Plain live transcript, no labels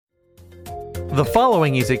The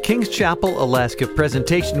following is a Kings Chapel, Alaska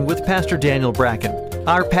presentation with Pastor Daniel Bracken.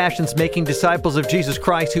 Our passion's making disciples of Jesus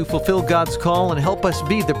Christ who fulfill God's call and help us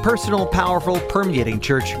be the personal, powerful, permeating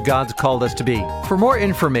church God's called us to be. For more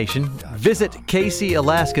information, visit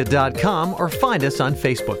kcalaska.com or find us on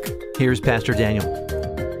Facebook. Here's Pastor Daniel.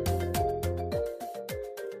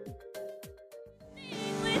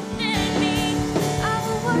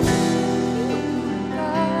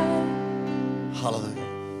 Hallelujah.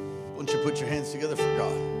 Won't you put your hands together for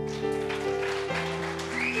God?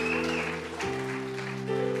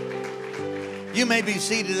 You may be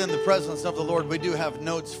seated in the presence of the Lord. We do have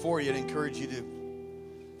notes for you to encourage you to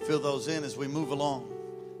fill those in as we move along.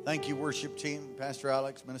 Thank you, worship team. Pastor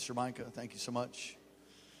Alex, Minister Micah, thank you so much.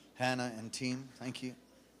 Hannah and team, thank you.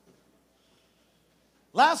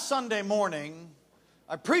 Last Sunday morning,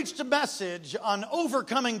 I preached a message on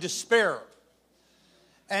overcoming despair.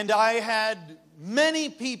 And I had many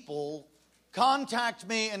people contact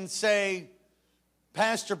me and say,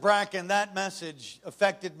 Pastor Bracken, that message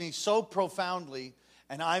affected me so profoundly,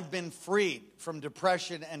 and I've been freed from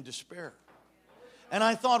depression and despair. And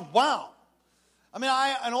I thought, wow. I mean,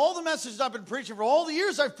 and all the messages I've been preaching for all the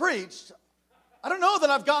years I've preached, I don't know that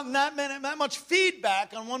I've gotten that much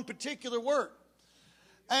feedback on one particular word.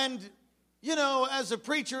 And, you know, as a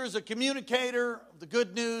preacher, as a communicator of the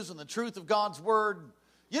good news and the truth of God's word,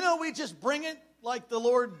 you know, we just bring it like the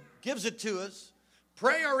Lord gives it to us,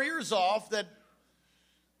 pray our ears off that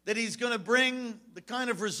He's going to bring the kind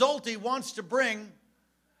of result He wants to bring,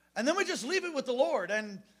 and then we just leave it with the Lord.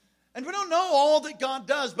 And we don't know all that God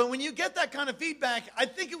does, but when you get that kind of feedback, I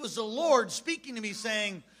think it was the Lord speaking to me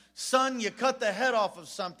saying, son, you cut the head off of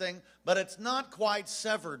something, but it's not quite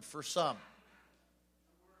severed for some.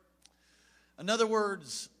 In other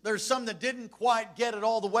words, there's some that didn't quite get it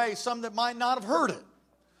all the way, some that might not have heard it.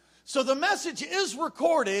 So the message is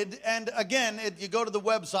recorded, and again, you go to the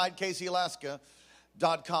website,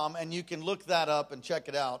 kcalaska.com, and you can look that up and check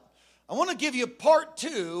it out. I want to give you part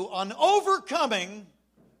 2 on overcoming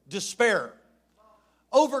despair.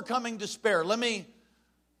 Overcoming despair. Let me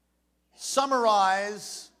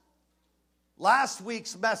summarize last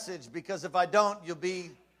week's message, because if I don't, you'll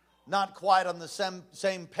be not quite on the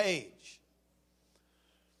same page.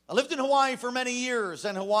 I lived in Hawaii for many years,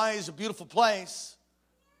 and Hawaii is a beautiful place.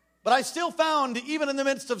 But I still found, even in the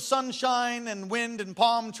midst of sunshine and wind and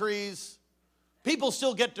palm trees, people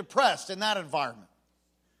still get depressed in that environment.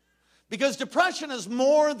 Because depression is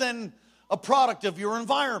more than a product of your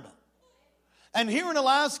environment. And here in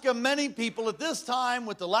Alaska, many people at this time,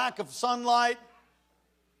 with the lack of sunlight,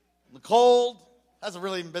 the cold, hasn't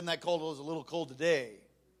really even been that cold, it was a little cold today,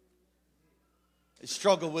 they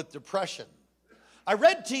struggle with depression. I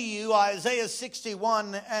read to you Isaiah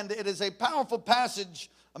 61, and it is a powerful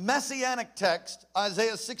passage, a messianic text,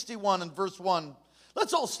 Isaiah 61 and verse 1.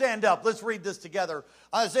 Let's all stand up. Let's read this together.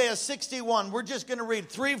 Isaiah 61. We're just going to read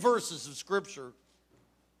 3 verses of Scripture.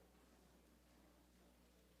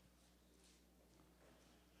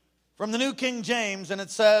 From the New King James, and it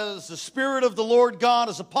says, the Spirit of the Lord God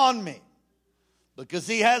is upon me, because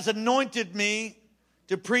He has anointed me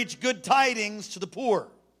to preach good tidings to the poor.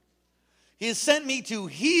 He has sent me to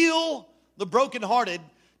heal the brokenhearted,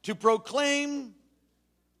 to proclaim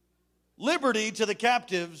liberty to the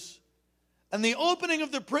captives, and the opening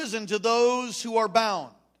of the prison to those who are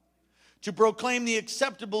bound, to proclaim the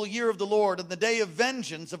acceptable year of the Lord and the day of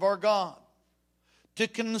vengeance of our God, to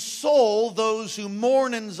console those who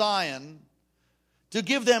mourn in Zion, to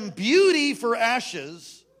give them beauty for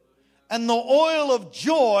ashes and the oil of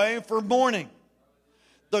joy for mourning,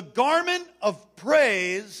 the garment of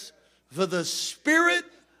praise for the spirit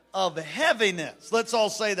of heaviness. Let's all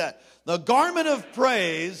say that. The garment of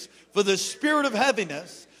praise for the spirit of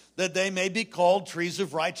heaviness, that they may be called trees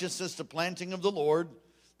of righteousness, the planting of the Lord,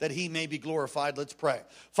 that He may be glorified. Let's pray.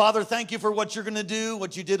 Father, thank you for what you're going to do,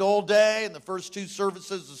 what you did all day in the first 2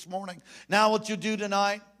 services this morning. Now what you do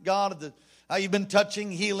tonight, God, how you've been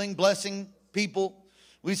touching, healing, blessing people.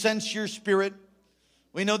 We sense your spirit.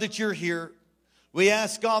 We know that you're here. We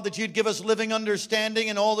ask, God, that you'd give us living understanding,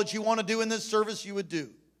 and all that you want to do in this service, you would do.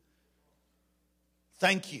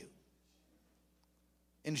 Thank you.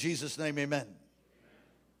 In Jesus' name, amen.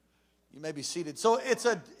 You may be seated. So it's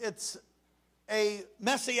a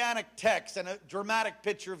messianic text and a dramatic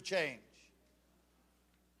picture of change.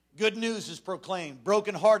 Good news is proclaimed.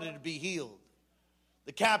 Brokenhearted to be healed.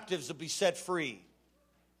 The captives will be set free.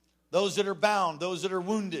 Those that are bound, those that are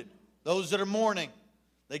wounded, those that are mourning,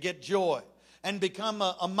 they get joy and become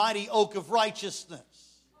a mighty oak of righteousness.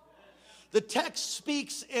 The text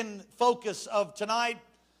speaks in focus of tonight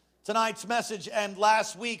Tonight's message and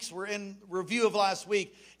last week's, we're in review of last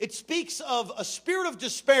week. It speaks of a spirit of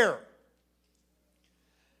despair.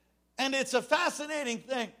 And it's a fascinating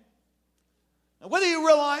thing. Now, whether you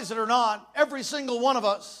realize it or not, every single one of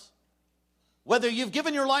us, whether you've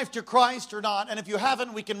given your life to Christ or not, and if you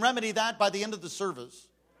haven't, we can remedy that by the end of the service.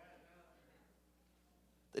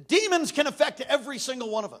 The demons can affect every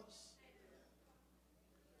single one of us.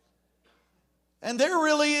 And there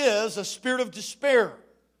really is a spirit of despair.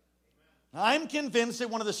 I'm convinced that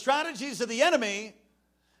one of the strategies of the enemy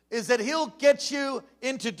is that he'll get you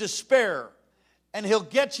into despair and he'll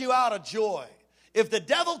get you out of joy. If the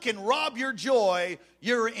devil can rob your joy,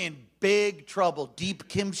 you're in big trouble. Deep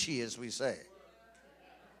kimchi, as we say.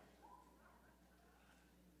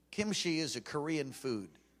 Kimchi is a Korean food.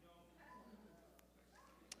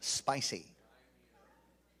 Spicy.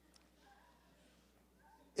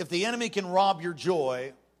 If the enemy can rob your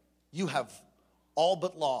joy, you have all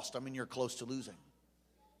but lost. I mean, you're close to losing.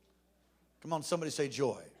 Come on, somebody say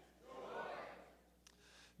joy.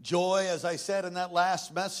 Joy, as I said in that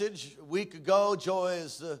last message a week ago, joy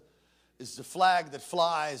is the flag that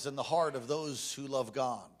flies in the heart of those who love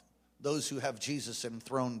God, those who have Jesus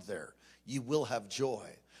enthroned there. You will have joy.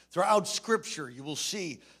 Throughout Scripture, you will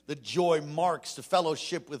see that joy marks the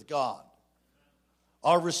fellowship with God.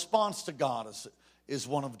 Our response to God is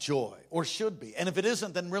one of joy, or should be. And if it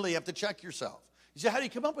isn't, then really you have to check yourself. You say, how do you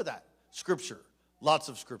come up with that? Scripture. Lots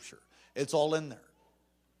of Scripture. It's all in there.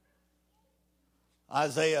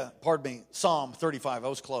 Psalm 35. I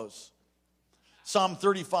was close. Psalm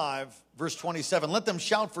 35, verse 27. Let them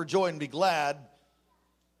shout for joy and be glad,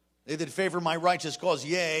 they that favor my righteous cause.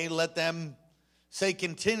 Yea, let them say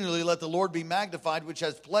continually, let the Lord be magnified, which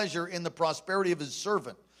has pleasure in the prosperity of his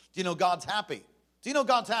servant. Do you know God's happy? Do you know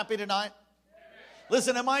God's happy tonight?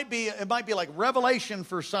 Listen, it might be like revelation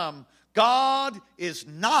for some. God is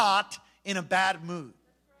not in a bad mood.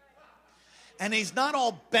 And he's not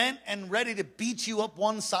all bent and ready to beat you up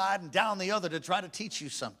one side and down the other to try to teach you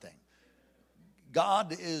something.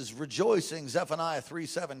 God is rejoicing. Zephaniah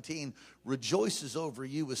 3:17 rejoices over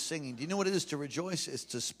you with singing. Do you know what it is to rejoice? It's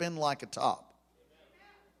to spin like a top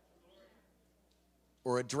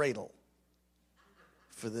or a dreidel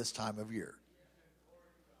for this time of year.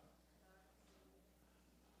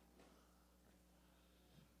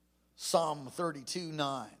 Psalm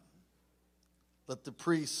 32:9. Let the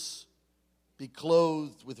priests be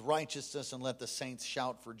clothed with righteousness and let the saints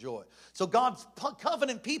shout for joy. So God's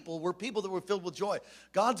covenant people were people that were filled with joy.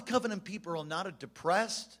 God's covenant people are not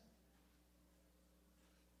depressed,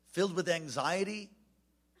 filled with anxiety,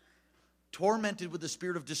 tormented with the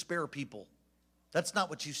spirit of despair people. That's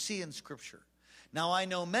not what you see in Scripture. Now, I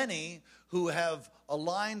know many who have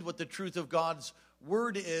aligned what the truth of God's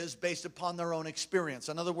word is based upon their own experience.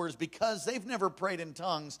 In other words, because they've never prayed in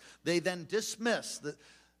tongues, they then dismiss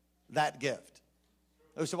that gift.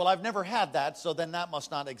 They say, well, I've never had that, so then that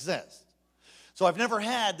must not exist. So I've never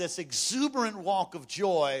had this exuberant walk of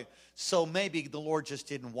joy, so maybe the Lord just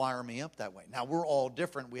didn't wire me up that way. Now, we're all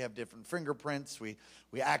different. We have different fingerprints. We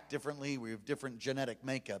act differently. We have different genetic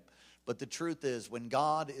makeup. But the truth is, when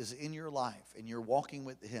God is in your life and you're walking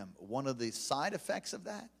with him, one of the side effects of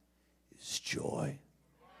that is joy.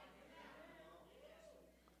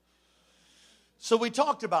 So we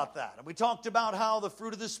talked about that. And we talked about how the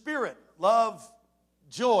fruit of the Spirit, love,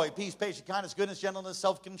 joy, peace, patience, kindness, goodness, gentleness,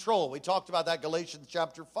 self-control. We talked about that, Galatians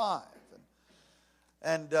chapter 5.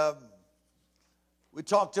 And we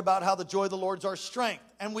talked about how the joy of the Lord is our strength.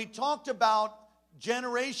 And we talked about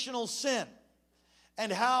generational sin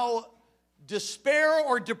and how despair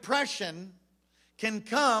or depression can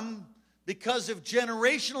come because of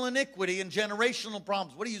generational iniquity and generational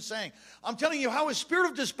problems. What are you saying? I'm telling you how a spirit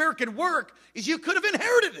of despair can work is you could have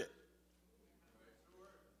inherited it.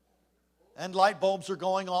 And light bulbs are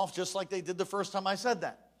going off just like they did the first time I said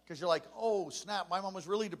that. Because you're like, oh, snap, my mom was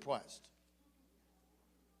really depressed.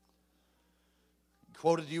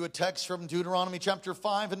 Quoted you a text from Deuteronomy chapter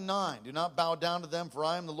 5 and 9. Do not bow down to them, for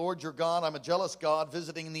I am the Lord your God. I'm a jealous God,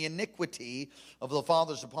 visiting the iniquity of the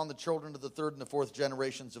fathers upon the children to the third and the fourth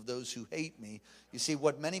generations of those who hate me. You see,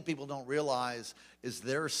 what many people don't realize is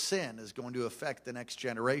their sin is going to affect the next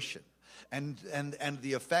generation. And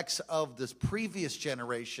the effects of this previous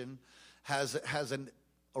generation has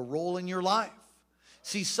a role in your life.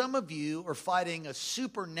 See, some of you are fighting a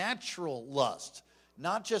supernatural lust,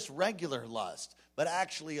 not just regular lust, but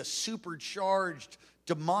actually a supercharged,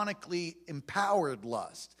 demonically empowered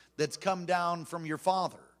lust that's come down from your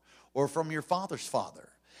father or from your father's father.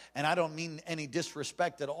 And I don't mean any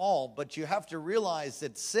disrespect at all, but you have to realize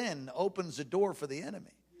that sin opens the door for the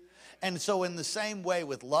enemy. And so in the same way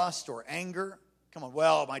with lust or anger, Come on,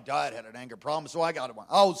 well, my dad had an anger problem, so I got one.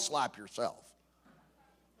 Oh, slap yourself.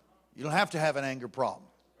 You don't have to have an anger problem.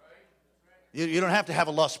 You don't have to have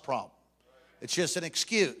a lust problem. It's just an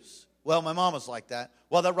excuse. Well, my mom was like that.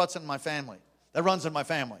 Well, that runs in my family.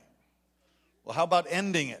 Well, how about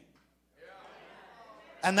ending it?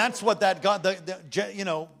 And that's what that God,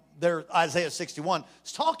 there, Isaiah 61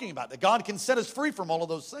 is talking about, that God can set us free from all of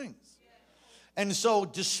those things. And so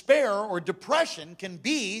despair or depression can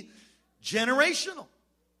be generational.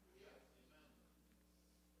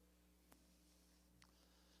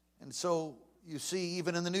 And so you see,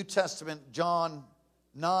 even in the New Testament, John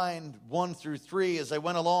 9, 1 through 3, as they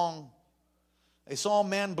went along, they saw a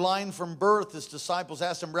man blind from birth. His disciples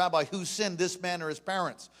asked him, Rabbi, who sinned, this man or his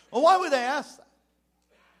parents? Well, why would they ask that?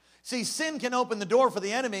 See, sin can open the door for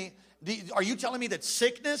the enemy. Are you telling me that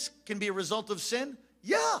sickness can be a result of sin?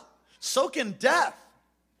 Yeah, so can death.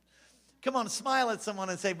 Come on, smile at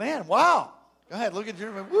someone and say, man, wow. Go ahead, look at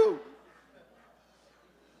your, woo.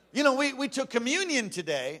 You know, we took communion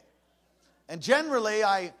today, and generally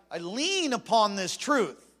I lean upon this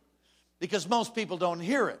truth because most people don't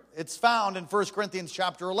hear it. It's found in 1 Corinthians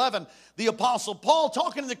chapter 11. The Apostle Paul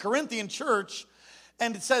talking to the Corinthian church,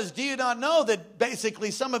 and it says, do you not know that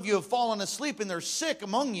basically some of you have fallen asleep and they're sick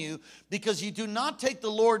among you because you do not take the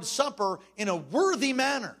Lord's Supper in a worthy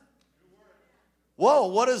manner? Whoa,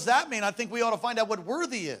 what does that mean? I think we ought to find out what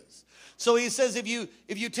worthy is. So he says if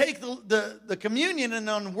you take the communion in an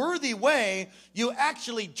unworthy way, you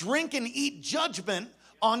actually drink and eat judgment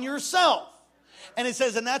on yourself. And it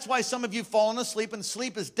says, and that's why some of you have fallen asleep, and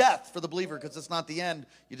sleep is death for the believer because it's not the end.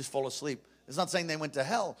 You just fall asleep. It's not saying they went to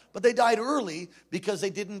hell, but they died early because they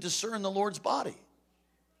didn't discern the Lord's body.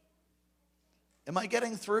 Am I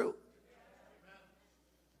getting through?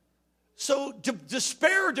 So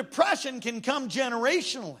despair, depression can come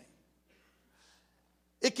generationally.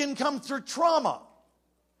 It can come through trauma.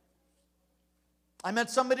 I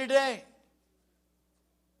met somebody today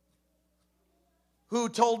who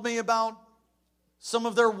told me about some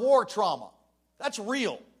of their war trauma. That's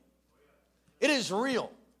real. It is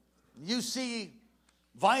real. You see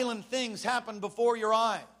violent things happen before your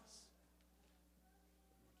eyes.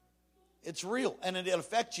 It's real, and it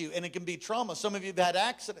affects you, and it can be trauma. Some of you have had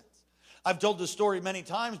accidents. I've told this story many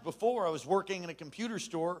times before. I was working in a computer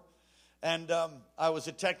store, and I was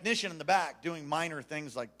a technician in the back doing minor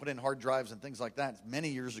things like put in hard drives and things like that. It's many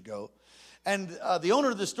years ago. And the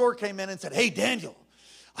owner of the store came in and said, hey, Daniel,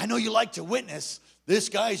 I know you like to witness. This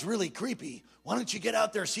guy's really creepy. Why don't you get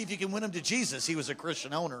out there and see if you can win him to Jesus? He was a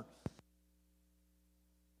Christian owner.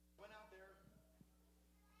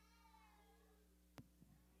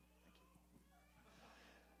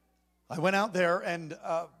 I went out there and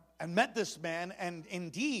met this man, and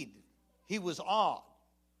indeed, he was odd.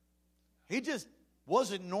 He just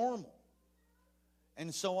wasn't normal.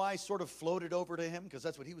 And so I sort of floated over to him, because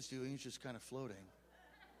that's what he was doing. He was just kind of floating.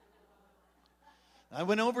 I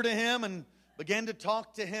went over to him and began to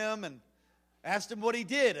talk to him and asked him what he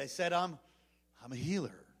did. I said, I'm a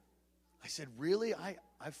healer. I said, really? I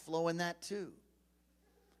flow in that too.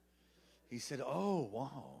 He said, oh,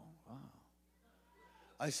 wow.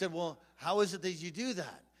 I said, well, how is it that you do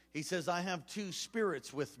that? He says, I have two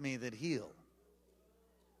spirits with me that heal.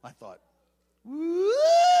 I thought, woo!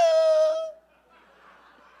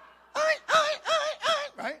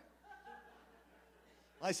 Right?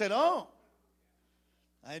 I said, oh.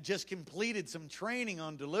 I had just completed some training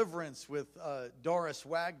on deliverance with Doris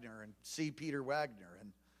Wagner and C. Peter Wagner.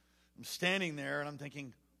 And I'm standing there and I'm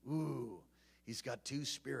thinking, ooh, he's got two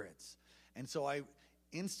spirits. And so I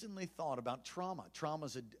instantly thought about trauma. Trauma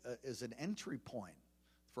is an entry point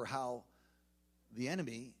for how the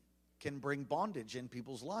enemy can bring bondage in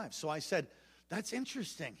people's lives. So I said, that's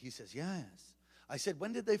interesting. He says, yes. I said,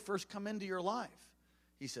 when did they first come into your life?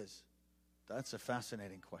 He says, that's a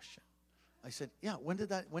fascinating question. I said, yeah, when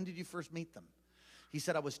did you first meet them? He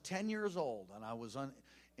said, I was 10 years old, and I was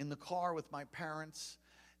in the car with my parents,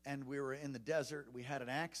 and we were in the desert. We had an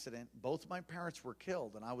accident. Both my parents were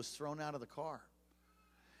killed, and I was thrown out of the car.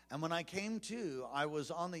 And when I came to, I was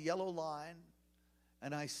on the yellow line,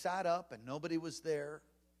 and I sat up, and nobody was there,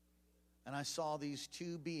 and I saw these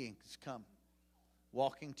two beings come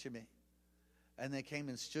walking to me. And they came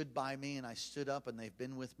and stood by me, and I stood up, and they've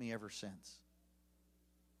been with me ever since.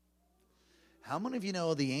 How many of you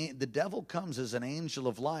know the devil comes as an angel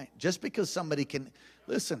of light? Just because somebody can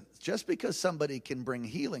bring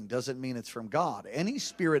healing doesn't mean it's from God. Any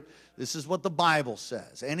spirit, this is what the Bible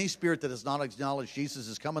says, any spirit that does not acknowledge Jesus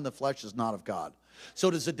has come in the flesh is not of God.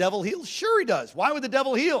 So does the devil heal? Sure he does. Why would the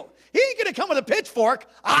devil heal? He ain't going to come with a pitchfork.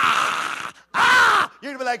 Ah!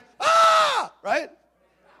 You're going to be like, ah! Right?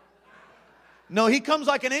 No, he comes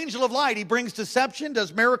like an angel of light. He brings deception,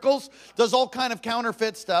 does miracles, does all kind of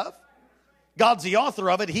counterfeit stuff. God's the author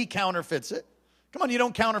of it. He counterfeits it. Come on, you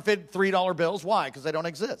don't counterfeit $3 bills. Why? Because they don't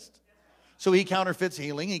exist. So he counterfeits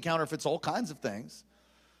healing. He counterfeits all kinds of things.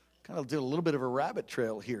 Kind of did a little bit of a rabbit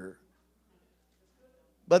trail here.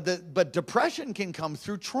 But depression can come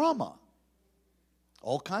through trauma.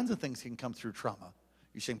 All kinds of things can come through trauma.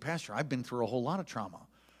 You're saying, Pastor, I've been through a whole lot of trauma.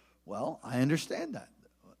 Well, I understand that.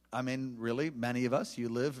 I mean, really, many of us, you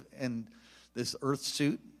live in this earth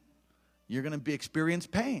suit, you're going to experience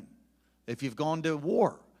pain. If you've gone to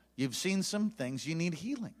war, you've seen some things, you need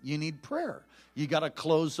healing. You need prayer. You got to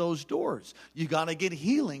close those doors. You got to get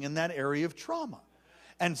healing in that area of trauma.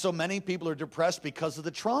 And so many people are depressed because of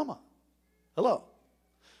the trauma. Hello.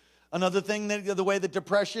 Another thing, that the way that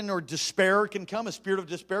depression or despair can come, a spirit of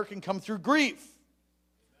despair can come through grief.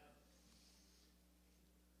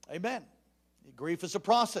 Amen. Grief is a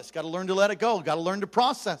process. Got to learn to let it go. Got to learn to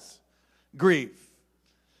process grief.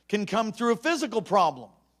 Can come through a physical problem.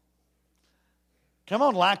 Come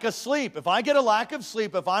on, lack of sleep. If I get a lack of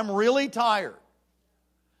sleep, if I'm really tired,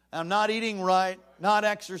 I'm not eating right, not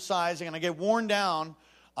exercising, and I get worn down,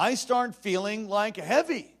 I start feeling like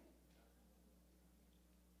heavy.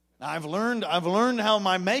 Now, I've learned how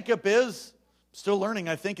my makeup is. Still learning.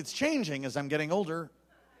 I think it's changing as I'm getting older.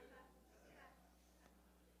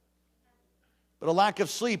 But a lack of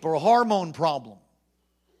sleep or a hormone problem.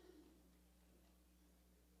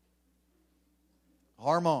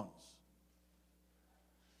 Hormones.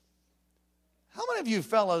 How many of you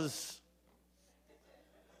fellas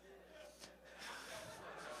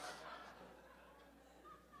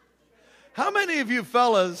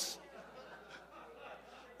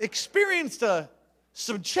experienced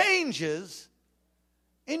some changes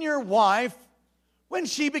in your wife when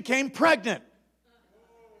she became pregnant?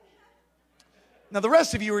 Now, the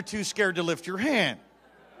rest of you are too scared to lift your hand.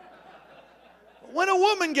 When a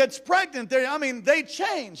woman gets pregnant, they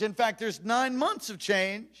change. In fact, there's 9 months of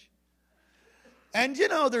change. And,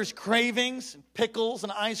 there's cravings, and pickles,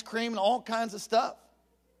 and ice cream, and all kinds of stuff.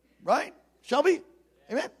 Right? Shelby?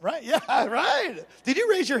 Amen? Right? Yeah, right. Did you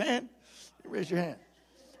raise your hand? You raise your hand.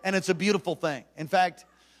 And it's a beautiful thing. In fact,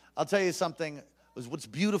 I'll tell you something. What's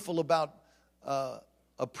beautiful about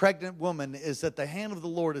a pregnant woman is that the hand of the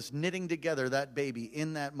Lord is knitting together that baby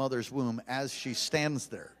in that mother's womb as she stands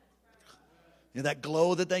there. That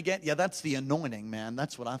glow that they get? Yeah, that's the anointing, man.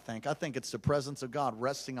 That's what I think. I think it's the presence of God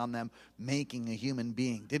resting on them, making a human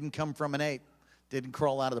being. Didn't come from an ape. Didn't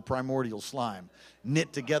crawl out of the primordial slime.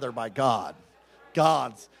 Knit together by God.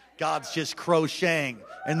 God's just crocheting,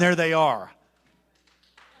 and there they are.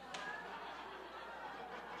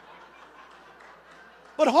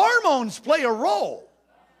 But hormones play a role.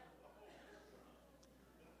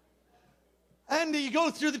 And you go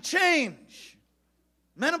through the change.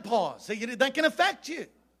 Menopause, that can affect you.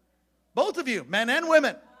 Both of you, men and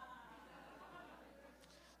women.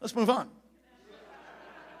 Let's move on.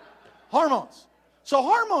 Hormones. So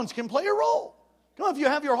hormones can play a role. Come on, if you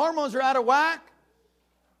have your hormones are out of whack.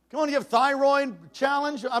 Come on, you have thyroid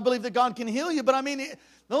challenge. I believe that God can heal you. But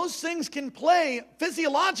those things can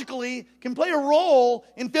physiologically, can play a role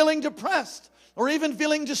in feeling depressed or even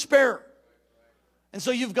feeling despair. And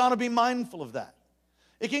so you've got to be mindful of that.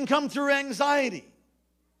 It can come through anxiety.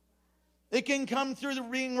 It can come through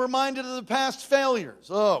being reminded of the past failures.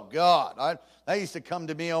 Oh, God. That used to come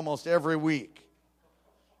to me almost every week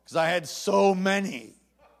because I had so many.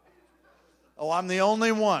 Oh, I'm the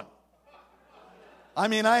only one. I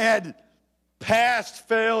had past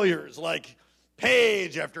failures like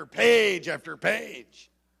page after page after page.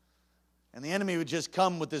 And the enemy would just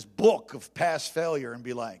come with this book of past failure and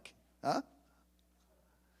be like, huh?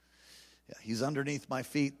 He's underneath my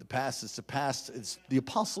feet. The past is the past. It's the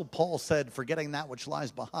Apostle Paul said, forgetting that which lies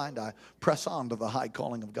behind, I press on to the high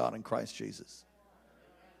calling of God in Christ Jesus.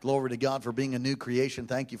 Glory to God for being a new creation.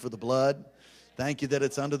 Thank you for the blood. Thank you that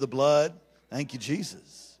it's under the blood. Thank you,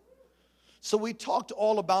 Jesus. So we talked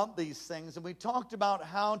all about these things, and we talked about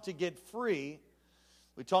how to get free.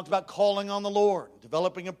 We talked about calling on the Lord,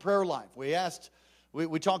 developing a prayer life. We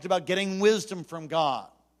talked about getting wisdom from God.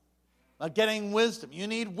 About getting wisdom. You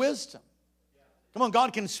need wisdom. Come on,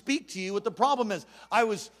 God can speak to you what the problem is. I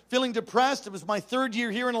was feeling depressed. It was my 3rd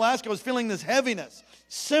year here in Alaska. I was feeling this heaviness.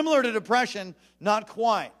 Similar to depression, not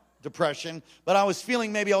quite depression, but I was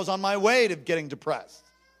feeling maybe I was on my way to getting depressed.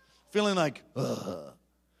 Feeling like, ugh.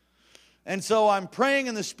 And so I'm praying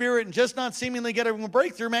in the Spirit and just not seemingly getting a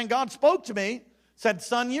breakthrough. Man, God spoke to me, said,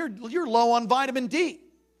 son, you're low on vitamin D.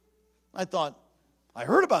 I thought, I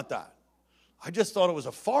heard about that. I just thought it was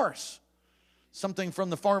a farce. Something from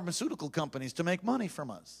the pharmaceutical companies to make money from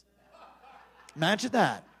us. Imagine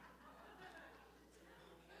that.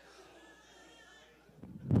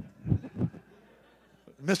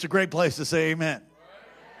 Missed a great place to say amen.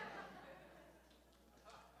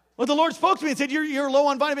 Well, the Lord spoke to me and said, you're low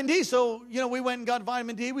on vitamin D. So, we went and got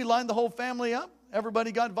vitamin D. We lined the whole family up.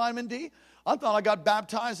 Everybody got vitamin D. I thought I got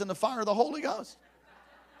baptized in the fire of the Holy Ghost.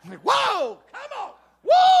 I'm like, whoa, come on.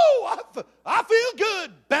 Whoa, I feel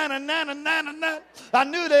good. Ba-na-na-na-na-na. I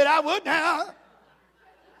knew that I would now.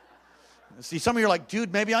 See, some of you are like,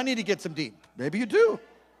 dude, maybe I need to get some D. Maybe you do.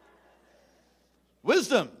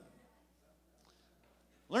 Wisdom.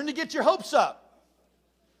 Learn to get your hopes up.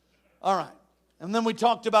 All right. And then we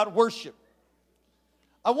talked about worship.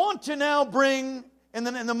 I want to now bring, in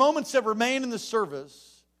the moments that remain in the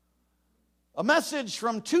service, a message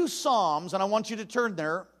from 2 Psalms, and I want you to turn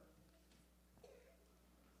there.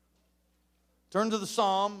 Turn to the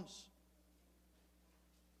Psalms.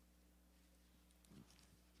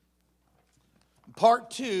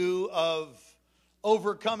 Part 2 of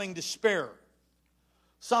Overcoming Despair.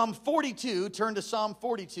 Psalm 42, turn to Psalm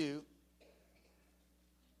 42.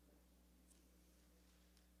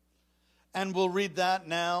 And we'll read that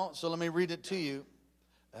now. So let me read it to you.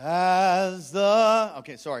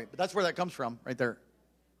 Okay, sorry, but that's where that comes from, right there.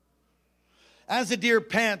 As the deer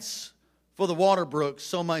pants for the water brooks,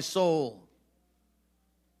 so my soul,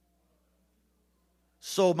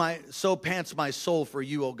 so pants my soul for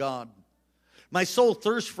you, O God. My soul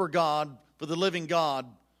thirsts for God, for the living God.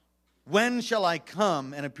 When shall I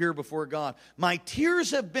come and appear before God? My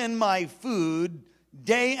tears have been my food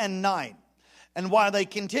day and night. And while they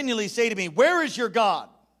continually say to me, where is your God?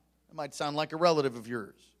 It might sound like a relative of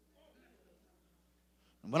yours.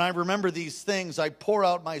 And when I remember these things, I pour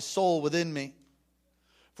out my soul within me.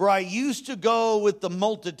 For I used to go with the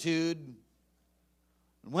multitude,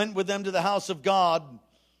 and went with them to the house of God,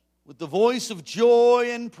 with the voice of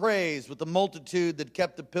joy and praise, with the multitude that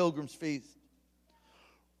kept the pilgrim's feast.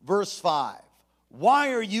 Verse 5.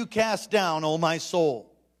 Why are you cast down, O my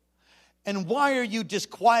soul? And why are you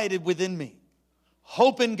disquieted within me?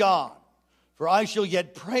 Hope in God, for I shall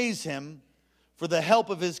yet praise him for the help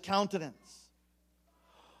of his countenance.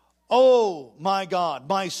 Oh, my God,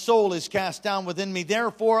 my soul is cast down within me.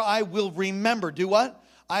 Therefore, I will remember. Do what?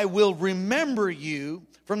 I will remember you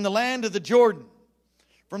from the land of the Jordan,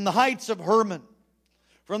 from the heights of Hermon,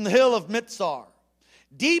 from the hill of Mitzar.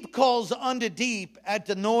 Deep calls unto deep at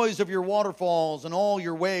the noise of your waterfalls, and all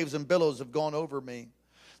your waves and billows have gone over me.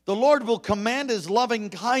 The Lord will command his loving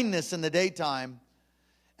kindness in the daytime,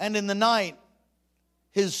 and in the night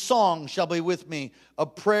his song shall be with me, a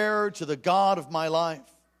prayer to the God of my life.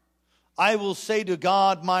 I will say to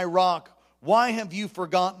God, my rock, why have you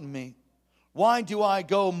forgotten me? Why do I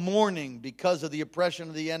go mourning because of the oppression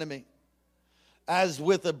of the enemy? As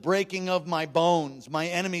with the breaking of my bones, my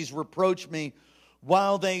enemies reproach me,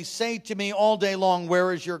 while they say to me all day long,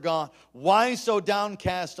 where is your God? Why so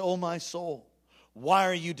downcast, O my soul? Why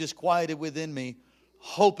are you disquieted within me?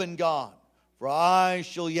 Hope in God, for I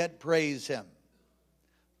shall yet praise him,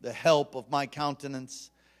 the help of my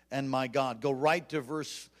countenance and my God. Go right to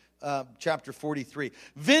chapter 43.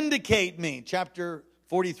 Vindicate me, chapter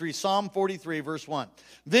 43, Psalm 43, verse 1.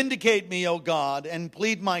 Vindicate me, O God, and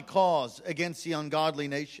plead my cause against the ungodly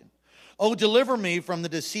nation. O deliver me from the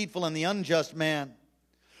deceitful and the unjust man.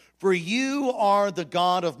 For you are the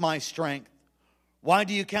God of my strength. Why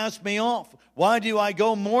do you cast me off? Why do I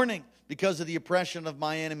go mourning? Because of the oppression of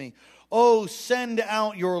my enemy. Oh, send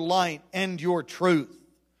out your light and your truth.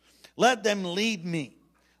 Let them lead me.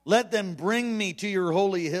 Let them bring me to your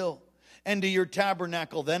holy hill and to your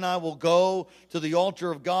tabernacle. Then I will go to the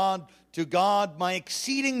altar of God, to God my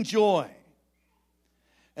exceeding joy.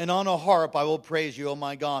 And on a harp I will praise you, O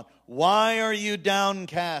my God. Why are you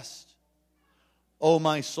downcast, O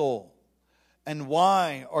my soul? And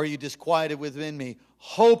why are you disquieted within me?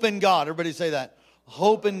 Hope in God. Everybody say that.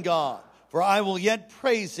 Hope in God. For I will yet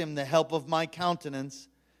praise him, the help of my countenance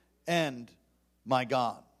and my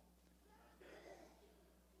God.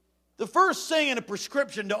 The first thing in a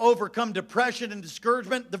prescription to overcome depression and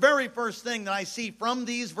discouragement, the very first thing that I see from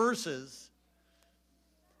these verses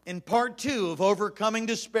in part 2 of Overcoming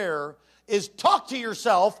Despair is talk to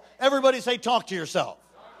yourself. Everybody say talk to yourself.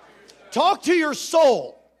 Talk to your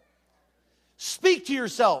soul. Speak to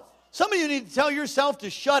yourself. Some of you need to tell yourself to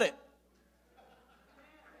shut it.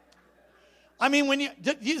 I mean,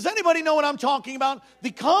 does anybody know what I'm talking about?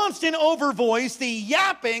 The constant overvoice, the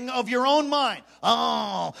yapping of your own mind.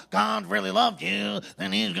 Oh, God really loved you,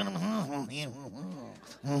 and he's going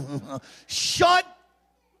to... Shut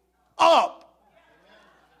up.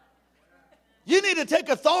 You need to take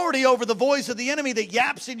authority over the voice of the enemy that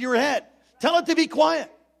yaps in your head. Tell it to be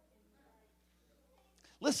quiet.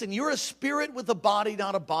 Listen, you're a spirit with a body,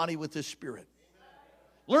 not a body with a spirit.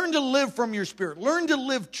 Learn to live from your spirit. Learn to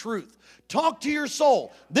live truth. Talk to your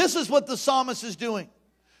soul. This is what the psalmist is doing.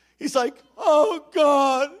 He's like, oh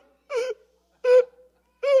God.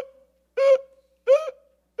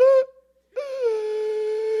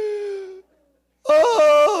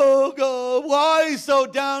 Oh God, why so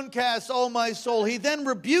downcast, oh my soul? He then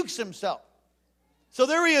rebukes himself. So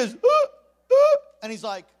there he is. And he's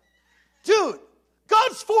like, dude,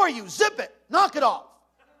 God's for you. Zip it. Knock it off.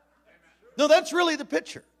 No, that's really the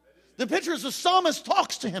picture. The picture is the psalmist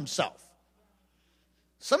talks to himself.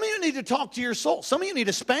 Some of you need to talk to your soul. Some of you need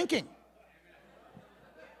a spanking.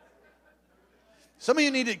 Some of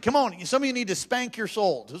you need to, come on, some of you need to spank your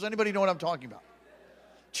soul. Does anybody know what I'm talking about?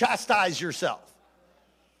 Chastise yourself.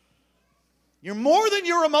 You're more than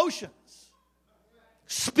your emotions.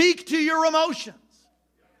 Speak to your emotions.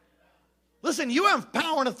 Listen, you have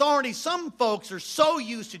power and authority. Some folks are so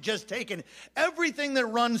used to just taking everything that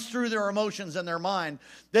runs through their emotions and their mind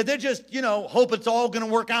that they just, hope it's all going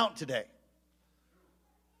to work out today.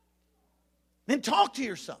 Then talk to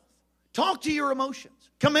yourself. Talk to your emotions.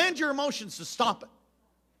 Command your emotions to stop it.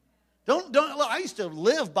 Don't. Look, I used to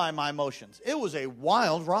live by my emotions. It was a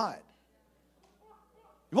wild ride.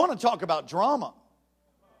 You want to talk about drama?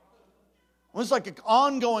 It was like an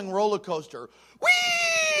ongoing roller coaster.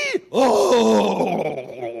 Whee!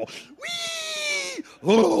 Oh! Whee!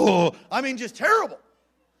 Oh! I mean, just terrible.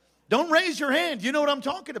 Don't raise your hand. You know what I'm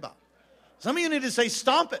talking about. Some of you need to say,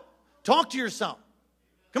 stop it. Talk to yourself.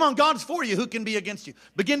 Come on, God's for you. Who can be against you?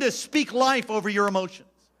 Begin to speak life over your emotions.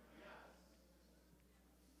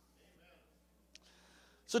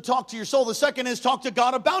 So talk to your soul. The second is talk to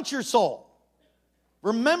God about your soul.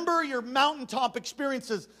 Remember your mountaintop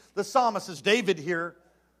experiences. The psalmist is David here.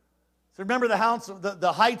 So remember the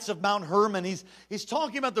heights of Mount Hermon. He's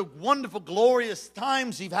talking about the wonderful, glorious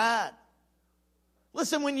times he's had.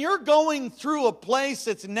 Listen, when you're going through a place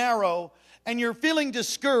that's narrow and you're feeling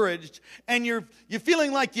discouraged and you're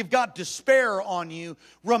feeling like you've got despair on you,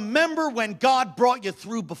 remember when God brought you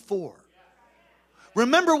through before.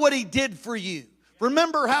 Remember what he did for you.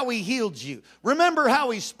 Remember how he healed you. Remember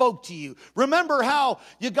how he spoke to you. Remember how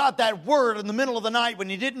you got that word in the middle of the night when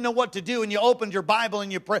you didn't know what to do and you opened your Bible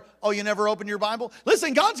and you pray. Oh, you never opened your Bible?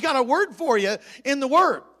 Listen, God's got a word for you in the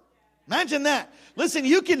word. Imagine that. Listen,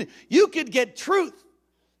 you could get truth.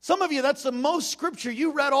 Some of you, that's the most scripture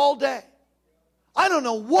you read all day. I don't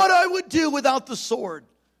know what I would do without the sword.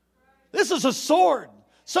 This is a sword.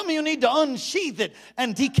 Some of you need to unsheath it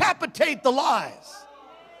and decapitate the lies.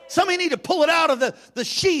 Some of you need to pull it out of the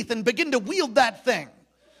sheath and begin to wield that thing.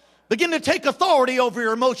 Begin to take authority over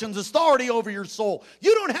your emotions, authority over your soul.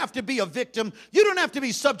 You don't have to be a victim. You don't have to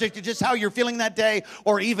be subject to just how you're feeling that day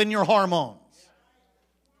or even your hormones.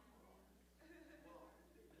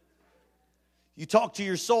 You talk to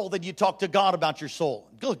your soul, then you talk to God about your soul.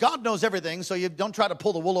 God knows everything, so you don't try to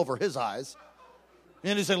pull the wool over his eyes.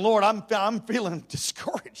 And you say, Lord, I'm feeling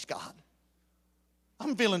discouraged, God.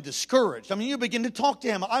 I'm feeling discouraged. I mean, you begin to talk to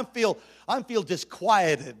him. I feel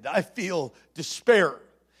disquieted. I feel despair.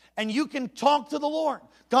 And you can talk to the Lord.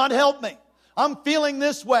 God, help me. I'm feeling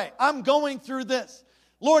this way. I'm going through this.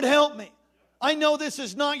 Lord, help me. I know this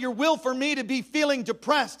is not your will for me to be feeling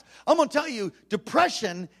depressed. I'm going to tell you,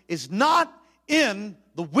 depression is not in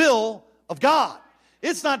the will of God.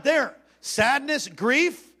 It's not there. Sadness,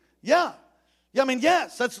 grief, yeah. I mean,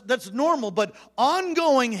 yes, that's normal, but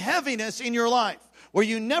ongoing heaviness in your life, where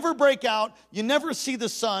you never break out, you never see the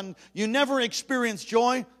sun, you never experience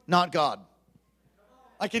joy, not God.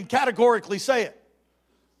 I can categorically say it.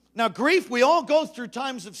 Now, grief, we all go through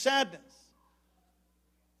times of sadness.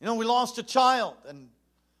 We lost a child, and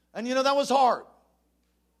that was hard.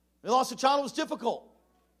 We lost a child, it was difficult.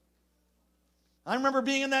 I remember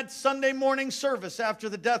being in that Sunday morning service after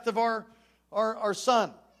the death of our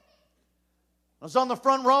son. I was on the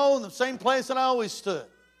front row in the same place that I always stood.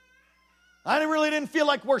 I really didn't feel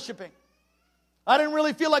like worshiping. I didn't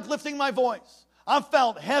really feel like lifting my voice. I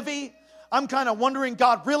felt heavy. I'm kind of wondering,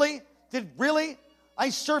 God, really? I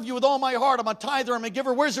serve you with all my heart. I'm a tither, I'm a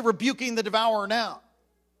giver. Where's the rebuking the devourer now?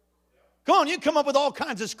 Come on, you come up with all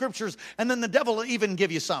kinds of scriptures, and then the devil will even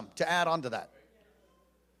give you some to add on to that.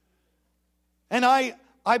 And I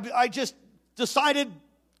just decided,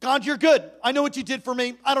 God, you're good. I know what you did for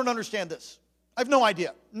me. I don't understand this. I have no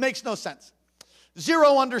idea. It makes no sense.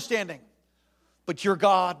 Zero understanding. But you're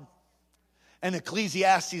God. And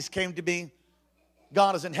Ecclesiastes came to me.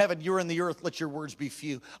 God is in heaven. You're in the earth. Let your words be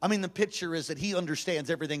few. I mean, the picture is that he understands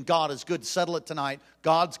everything. God is good. Settle it tonight.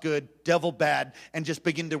 God's good. Devil bad. And just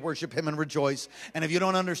begin to worship him and rejoice. And if you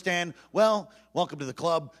don't understand, well, welcome to the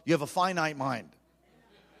club. You have a finite mind.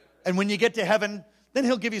 And when you get to heaven, then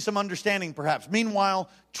he'll give you some understanding perhaps. Meanwhile,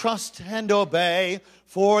 trust and obey,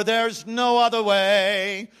 for there's no other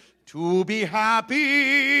way to be happy.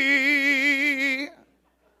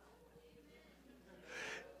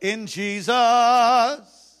 In Jesus,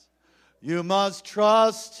 you must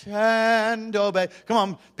trust and obey. Come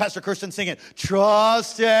on, Pastor Kirsten, sing it.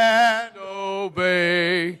 Trust and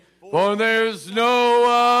obey, for there's no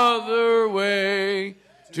other way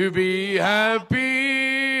to be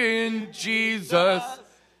happy in Jesus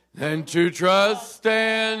than to trust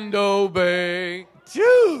and obey.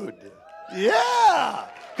 Dude, yeah.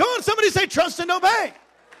 Come on, somebody say trust and obey.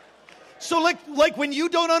 So like when you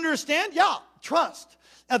don't understand, yeah, trust.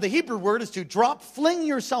 Now the Hebrew word is to fling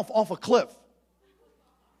yourself off a cliff.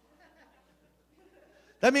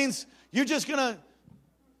 That means you're just going to,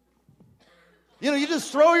 you just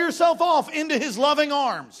throw yourself off into his loving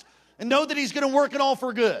arms and know that he's going to work it all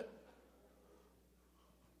for good.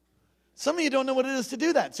 Some of you don't know what it is to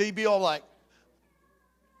do that. So you'd be all like,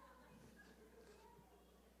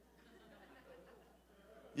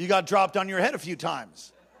 you got dropped on your head a few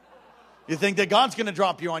times. You think that God's going to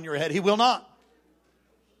drop you on your head. He will not.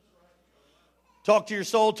 Talk to your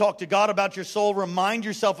soul. Talk to God about your soul. Remind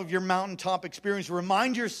yourself of your mountaintop experience.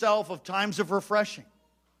 Remind yourself of times of refreshing.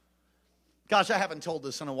 Gosh, I haven't told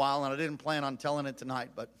this in a while, and I didn't plan on telling it tonight,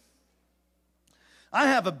 but I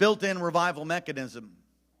have a built-in revival mechanism.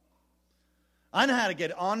 I know how to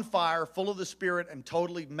get on fire, full of the Spirit, and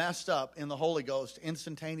totally messed up in the Holy Ghost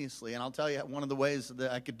instantaneously. And I'll tell you one of the ways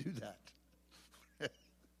that I could do that.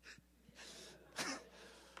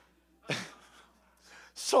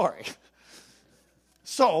 Sorry.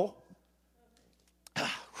 So,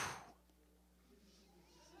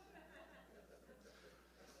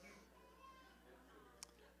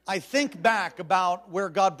 I think back about where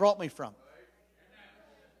God brought me from.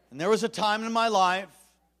 And there was a time in my life,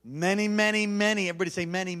 many, everybody say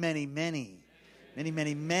many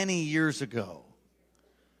years ago,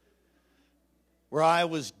 where I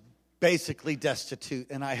was basically destitute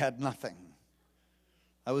and I had nothing.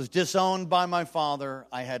 I was disowned by my father.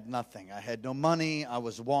 I had nothing. I had no money. I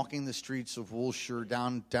was walking the streets of Wilshire,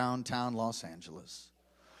 downtown Los Angeles.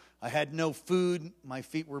 I had no food. My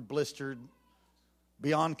feet were blistered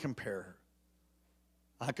beyond compare.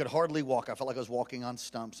 I could hardly walk. I felt like I was walking on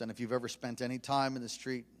stumps. And if you've ever spent any time in the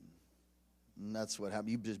street, that's what happened.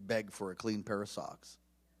 You just beg for a clean pair of socks.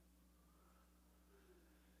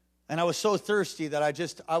 And I was so thirsty that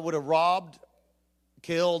I would have robbed,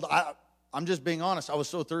 killed. I'm just being honest. I was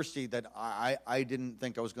so thirsty that I didn't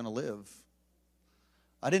think I was going to live.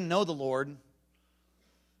 I didn't know the Lord.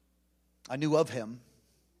 I knew of Him.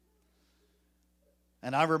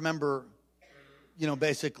 And I remember,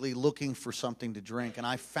 basically looking for something to drink. And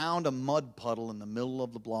I found a mud puddle in the middle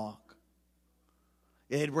of the block.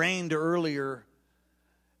 It had rained earlier.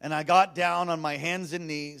 And I got down on my hands and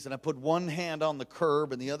knees. And I put one hand on the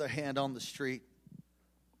curb and the other hand on the street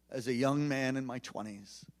as a young man in my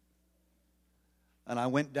 20s. And I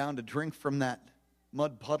went down to drink from that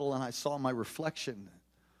mud puddle, and I saw my reflection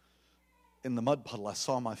in the mud puddle. I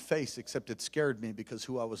saw my face, except it scared me because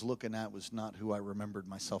who I was looking at was not who I remembered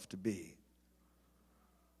myself to be.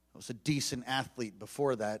 I was a decent athlete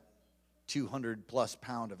before that, 200-plus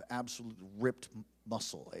pound of absolute ripped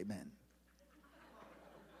muscle, amen.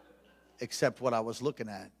 Except what I was looking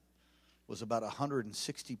at was about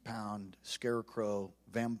 160-pound scarecrow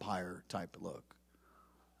vampire type look.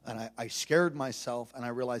 And I scared myself, and I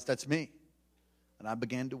realized that's me. And I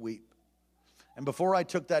began to weep. And before I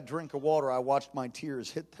took that drink of water, I watched my tears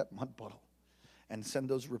hit that mud puddle and send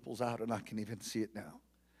those ripples out, and I can even see it now.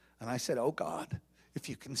 And I said, oh, God, if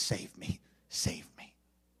you can save me, save me.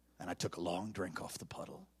 And I took a long drink off the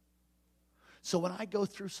puddle. So when I go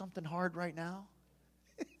through something hard right now,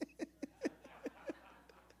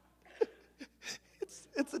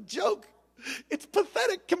 it's a joke. It's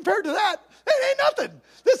pathetic compared to that. It ain't nothing.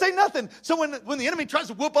 This ain't nothing. So when the enemy tries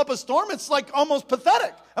to whoop up a storm, it's like almost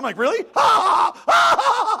pathetic. I'm like, really?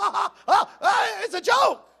 It's a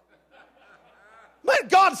joke. Man,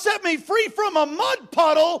 God set me free from a mud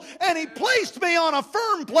puddle, and He placed me on a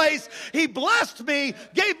firm place. He blessed me,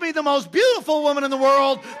 gave me the most beautiful woman in the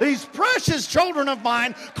world, these precious children of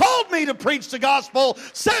mine, called me to preach the gospel,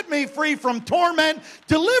 set me free from torment,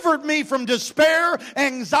 delivered me from despair,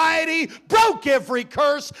 anxiety, broke every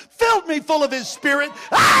curse, filled me full of His Spirit.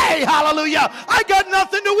 Hey, hallelujah! I got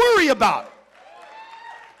nothing to worry about.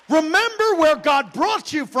 Remember where God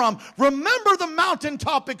brought you from. Remember the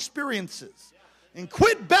mountaintop experiences. And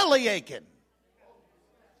quit belly aching.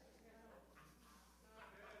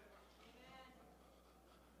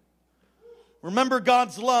 Remember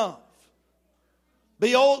God's love.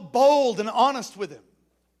 Be bold and honest with Him.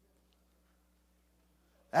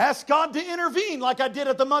 Ask God to intervene like I did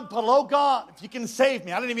at the mud puddle. Oh God, if you can save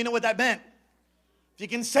me. I didn't even know what that meant. If you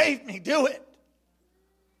can save me, do it.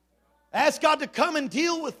 Ask God to come and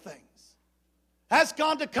deal with things. Ask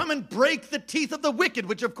God to come and break the teeth of the wicked,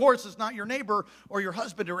 which of course is not your neighbor or your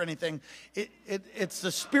husband or anything. It's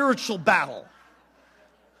a spiritual battle.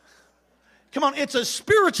 Come on, it's a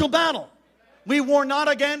spiritual battle. We war not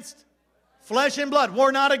against flesh and blood.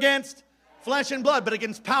 War not against flesh and blood, but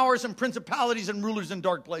against powers and principalities and rulers in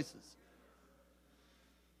dark places.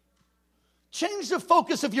 Change the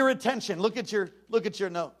focus of your attention. Look at your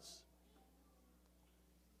notes.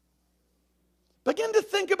 Begin to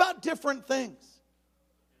think about different things.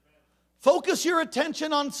 Focus your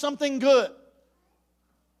attention on something good.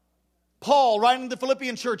 Paul, writing to the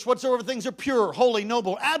Philippian church, whatsoever things are pure, holy,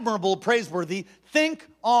 noble, admirable, praiseworthy, think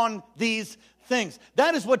on these things.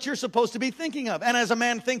 That is what you're supposed to be thinking of. And as a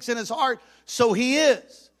man thinks in his heart, so he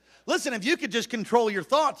is. Listen, if you could just control your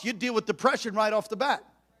thoughts, you'd deal with depression right off the bat.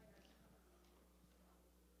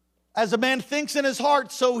 As a man thinks in his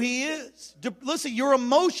heart, so he is. Listen, your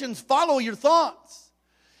emotions follow your thoughts.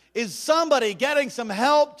 Is somebody getting some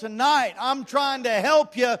help tonight? I'm trying to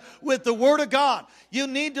help you with the Word of God. You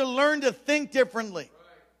need to learn to think differently.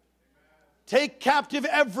 Take captive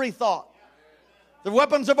every thought. The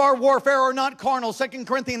weapons of our warfare are not carnal. 2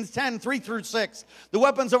 Corinthians 10, 3 through 6. The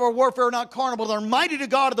weapons of our warfare are not carnal, but they're mighty to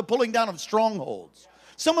God of the pulling down of strongholds.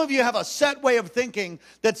 Some of you have a set way of thinking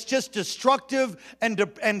that's just destructive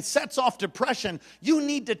and sets off depression. You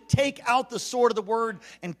need to take out the sword of the Word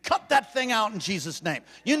and cut that thing out in Jesus' name.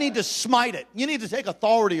 You need to smite it. You need to take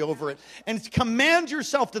authority over it and command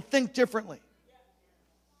yourself to think differently.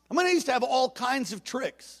 I used to have all kinds of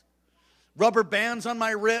tricks. Rubber bands on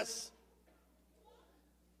my wrists.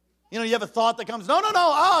 You have a thought that comes, no,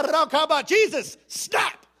 how about Jesus?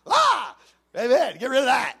 Snap! Amen, get rid of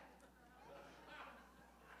that.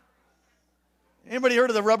 Anybody heard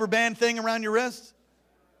of the rubber band thing around your wrist?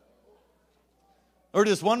 Or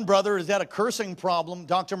this one brother has had a cursing problem.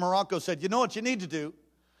 Dr. Morocco said, you know what you need to do?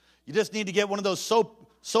 You just need to get one of those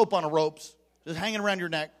soap on a ropes, just hanging around your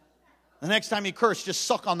neck. The next time you curse, just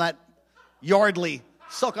suck on that Yardley.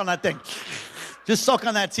 Suck on that thing. Just suck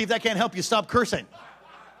on that. See if that can't help you stop cursing.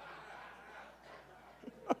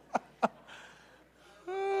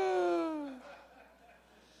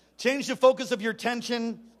 Change the focus of your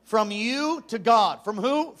attention from you to God. From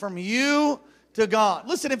who? From you to God.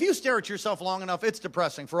 Listen, if you stare at yourself long enough, it's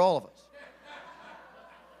depressing for all of us.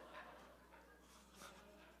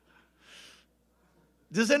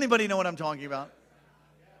 Does anybody know what I'm talking about?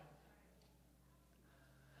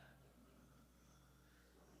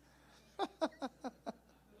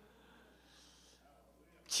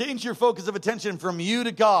 Change your focus of attention from you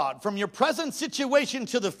to God, from your present situation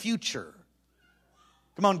to the future.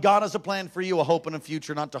 Come on, God has a plan for you, a hope and a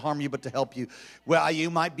future, not to harm you, but to help you. Well, you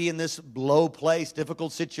might be in this low place,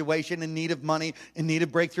 difficult situation, in need of money, in need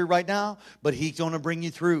of breakthrough right now, but He's going to bring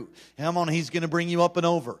you through. Come on, He's going to bring you up and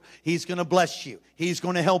over. He's going to bless you. He's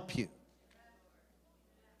going to help you.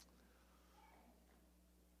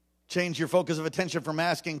 Change your focus of attention from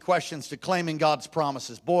asking questions to claiming God's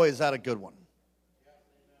promises. Boy, is that a good one.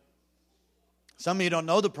 Some of you don't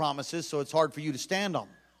know the promises, so it's hard for you to stand on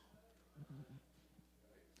them.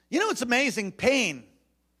 You know, it's amazing. Pain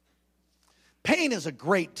is a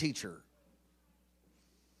great teacher.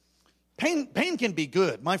 Pain can be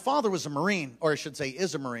good. My father was a Marine, or I should say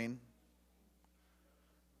is a Marine.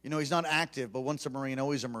 You know, he's not active, but once a Marine,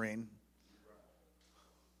 always a Marine.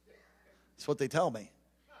 That's what they tell me.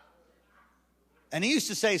 And he used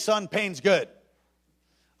to say, son, pain's good.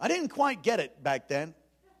 I didn't quite get it back then.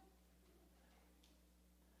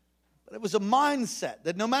 But it was a mindset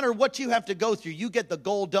that no matter what you have to go through, you get the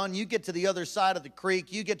goal done, you get to the other side of the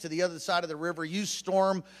creek, you get to the other side of the river, you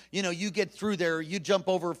storm, you get through there, you jump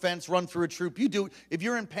over a fence, run through a troop, you do. If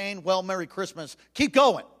you're in pain, well, Merry Christmas, keep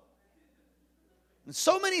going. And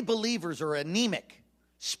so many believers are anemic,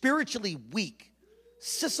 spiritually weak,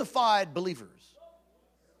 sissified believers.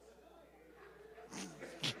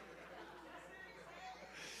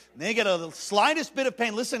 They get a slightest bit of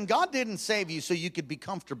pain. Listen, God didn't save you so you could be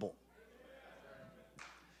comfortable.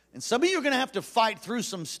 And some of you are going to have to fight through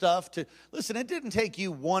some stuff to, listen, it didn't take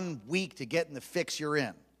you 1 week to get in the fix you're in.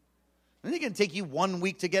 It ain't going to take you 1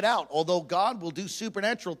 week to get out, although God will do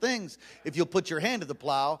supernatural things if you'll put your hand to the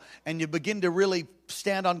plow and you begin to really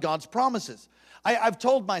stand on God's promises. I've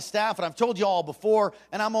told my staff, and I've told you all before,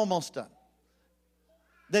 and I'm almost done,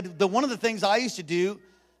 that one of the things I used to do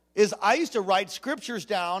is I used to write scriptures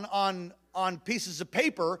down on pieces of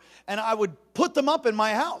paper, and I would put them up in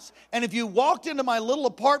my house. And if you walked into my little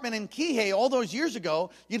apartment in Kihei all those years ago,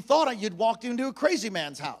 you'd thought you'd walked into a crazy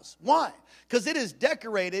man's house. Why? Because it is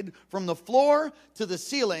decorated from the floor to the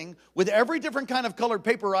ceiling with every different kind of colored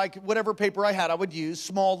paper, whatever paper I had, I would use,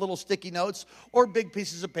 small little sticky notes or big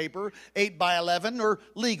pieces of paper, 8 by 11 or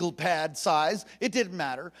legal pad size. It didn't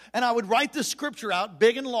matter. And I would write the scripture out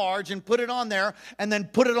big and large and put it on there and then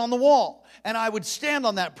put it on the wall. And I would stand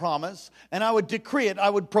on that promise and I would decree it. I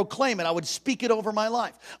would proclaim it. I would speak it over my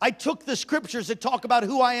life. I took the scriptures that talk about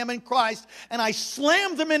who I am in Christ and I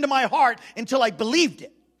slammed them into my heart until I believed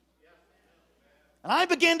it. And I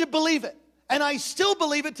began to believe it. And I still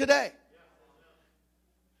believe it today.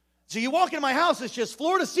 So you walk into my house, it's just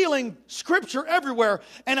floor to ceiling, scripture everywhere.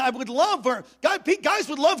 And I would love, guys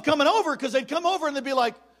would love coming over because they'd come over and they'd be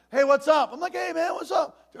like, hey, what's up? I'm like, hey, man, what's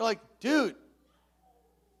up? They're like, dude.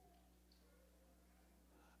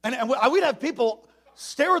 And we'd have people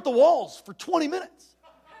stare at the walls for 20 minutes.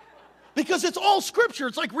 Because it's all scripture.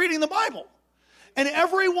 It's like reading the Bible. And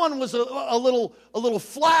everyone was a little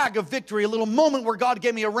flag of victory, a little moment where God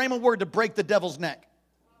gave me a rhema word to break the devil's neck.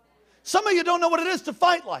 Some of you don't know what it is to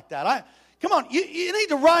fight like that. Come on, you need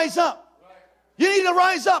to rise up. You need to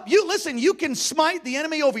rise up. Listen, you can smite the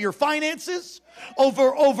enemy over your finances,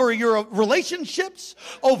 over your relationships,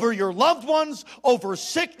 over your loved ones, over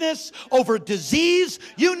sickness, over disease.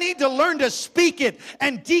 You need to learn to speak it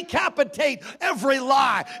and decapitate every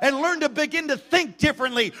lie and learn to begin to think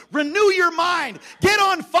differently. Renew your mind. Get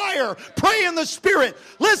on fire. Pray in the Spirit.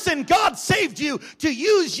 Listen, God saved you to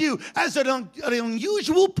use you as an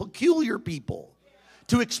unusual, peculiar people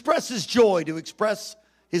to express His joy, to express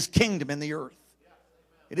His kingdom in the earth.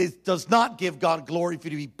 Does not give God glory for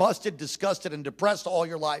you to be busted, disgusted, and depressed all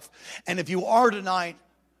your life. And if you are tonight,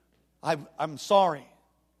 I'm sorry.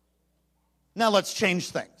 Now let's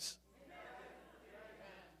change things.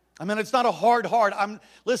 I mean, it's not a hard heart. I'm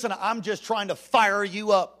just trying to fire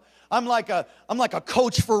you up. I'm like a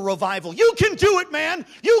coach for revival. You can do it, man.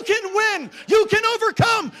 You can win. You can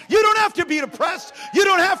overcome. You don't have to be depressed. You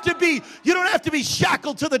don't have to be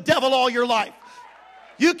shackled to the devil all your life.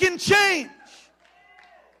 You can change.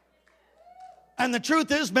 And the truth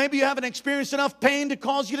is, maybe you haven't experienced enough pain to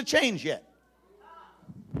cause you to change yet.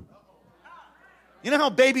 You know how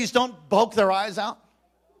babies don't poke their eyes out?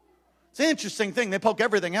 It's an interesting thing. They poke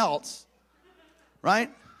everything else, right?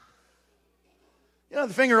 You know,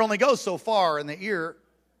 the finger only goes so far in the ear,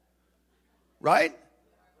 right?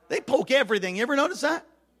 They poke everything. You ever notice that?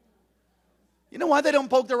 You know why they don't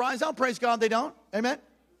poke their eyes out? Praise God, they don't. Amen?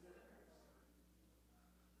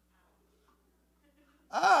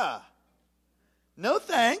 No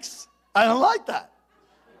thanks. I don't like that.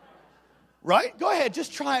 Right? Go ahead.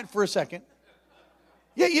 Just try it for a second.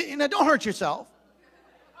 Yeah, don't hurt yourself.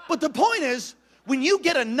 But the point is, when you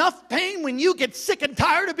get enough pain, when you get sick and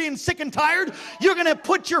tired of being sick and tired, you're going to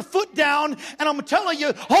put your foot down. And I'm telling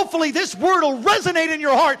you, hopefully this word will resonate in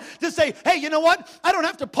your heart to say, hey, you know what? I don't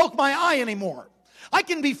have to poke my eye anymore. I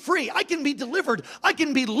can be free. I can be delivered. I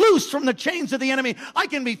can be loose from the chains of the enemy. I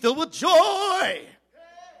can be filled with joy.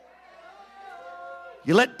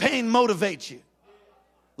 You let pain motivate you.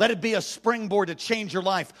 Let it be a springboard to change your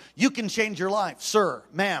life. You can change your life, sir,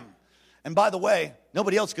 ma'am. And by the way,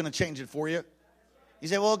 nobody else is going to change it for you. You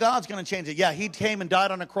say, well, God's going to change it. Yeah, He came and died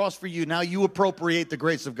on a cross for you. Now you appropriate the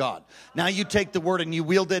grace of God. Now you take the word and you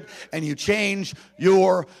wield it and you change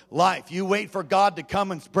your life. You wait for God to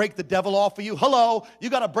come and break the devil off of you. Hello, you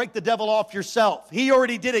got to break the devil off yourself. He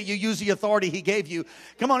already did it. You use the authority He gave you.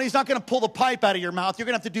 Come on, He's not going to pull the pipe out of your mouth. You're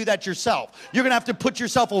going to have to do that yourself. You're going to have to put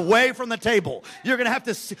yourself away from the table. You're going to have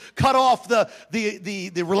to cut off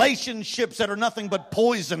the relationships that are nothing but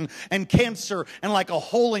poison and cancer and like a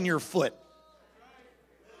hole in your foot.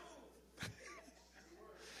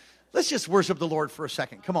 Let's just worship the Lord for a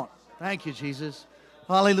second. Come on. Thank you, Jesus.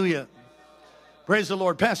 Hallelujah. Praise the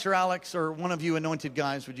Lord. Pastor Alex or one of you anointed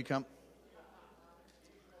guys, would you come?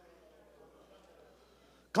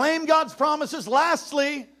 Claim God's promises.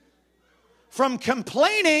 Lastly, from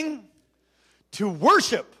complaining to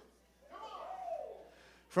worship.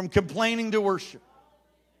 From complaining to worship.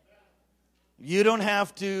 You don't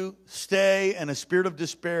have to stay in a spirit of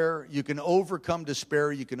despair. You can overcome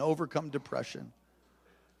despair. You can overcome depression.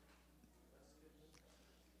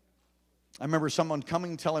 I remember someone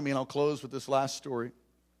coming telling me, and I'll close with this last story.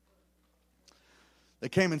 They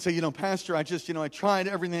came and said, Pastor, I tried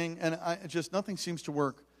everything, and nothing seems to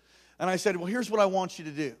work. And I said, well, here's what I want you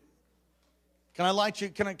to do. Can I write you,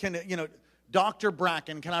 Dr.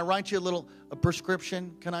 Bracken, can I write you a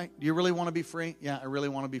prescription? Do you really want to be free? Yeah, I really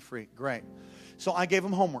want to be free. Great. So I gave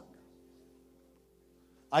him homework.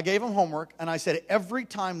 I gave them homework, and I said, every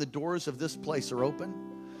time the doors of this place are open,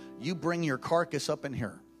 you bring your carcass up in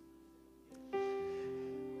here.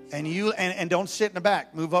 And don't sit in the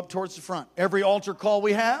back. Move up towards the front. Every altar call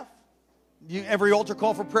we have, every altar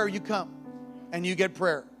call for prayer, you come. And you get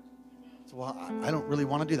prayer. So, well, I don't really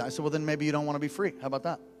want to do that. I said, well, then maybe you don't want to be free. How about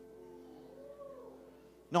that?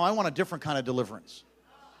 No, I want a different kind of deliverance.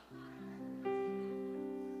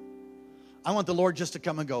 I want the Lord just to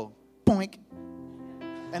come and go, boink.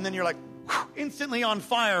 And then you're like, instantly on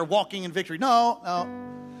fire, walking in victory. No.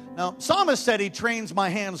 Psalmist said he trains my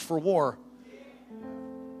hands for war.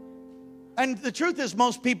 And the truth is,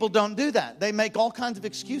 most people don't do that. They make all kinds of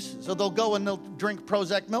excuses. So they'll go and they'll drink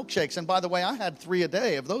Prozac milkshakes. And by the way, I had 3 a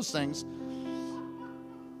day of those things.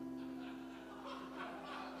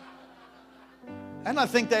 And I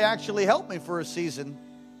think they actually helped me for a season.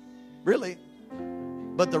 Really.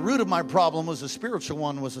 But the root of my problem was a spiritual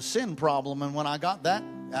one, was a sin problem. And when I got that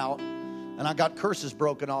out, and I got curses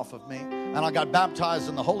broken off of me, and I got baptized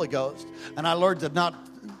in the Holy Ghost, and I learned to not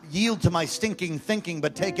yield to my stinking thinking,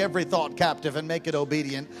 but take every thought captive and make it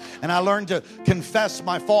obedient. And I learned to confess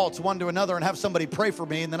my faults one to another and have somebody pray for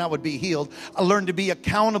me, and then I would be healed. I learned to be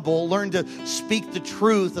accountable, learned to speak the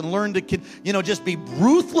truth, and learned to, just be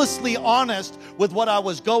ruthlessly honest with what I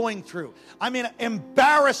was going through. I mean,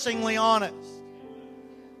 embarrassingly honest.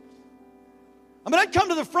 I mean, I'd come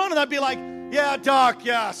to the front and I'd be like, yeah, Doc,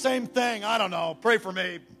 yeah, same thing. I don't know. Pray for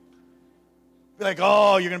me. Be like,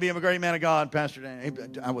 oh, you're going to be a great man of God, Pastor Danny.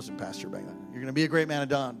 I wasn't pastor back then. You're going to be a great man of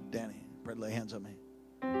God, Danny. Pray to lay hands on me.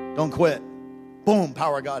 Don't quit. Boom,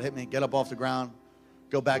 power of God hit me. Get up off the ground.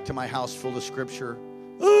 Go back to my house full of scripture.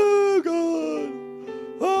 Oh, God.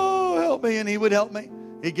 Oh, help me. And he would help me.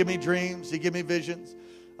 He'd give me dreams. He'd give me visions.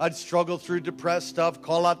 I'd struggle through depressed stuff.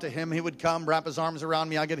 Call out to him. He would come, wrap his arms around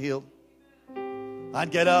me. I'd get healed. I'd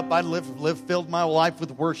get up, I'd live, filled my life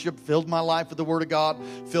with worship, filled my life with the Word of God,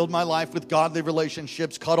 filled my life with godly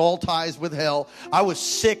relationships, cut all ties with hell. I was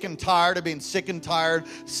sick and tired of being sick and tired,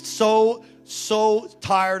 so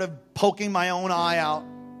tired of poking my own eye out.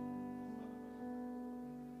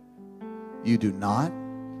 You're not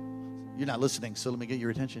listening, so let me get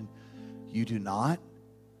your attention. You do not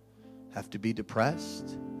have to be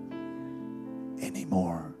depressed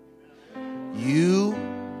anymore. You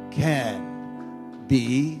can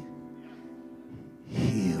be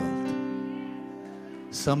healed.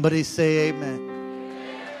 Somebody say amen.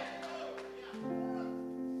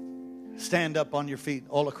 Stand up on your feet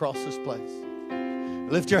all across this place.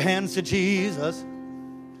 Lift your hands to Jesus.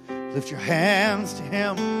 Lift your hands to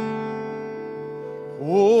him.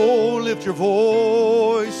 Oh, lift your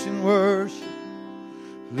voice in worship.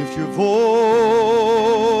 Lift your voice.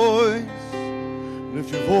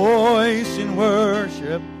 Lift your voice in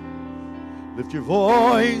worship. Lift your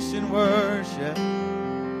voice in worship.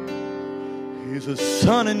 He's a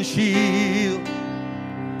sun and shield.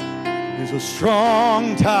 He's a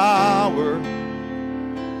strong tower.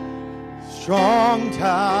 Strong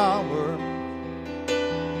tower.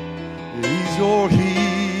 He's your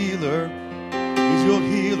healer. He's your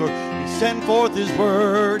healer. He sent forth his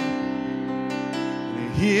word.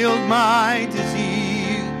 And he healed my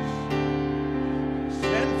disease. He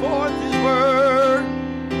sent forth his word.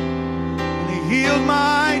 Healed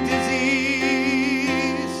my disease.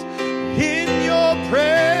 In your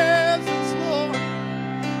presence, Lord.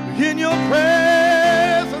 In your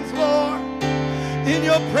presence, Lord. In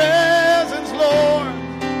your presence, Lord.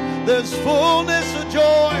 There's fullness of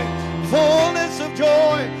joy. Fullness of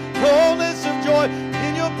joy. Fullness of joy.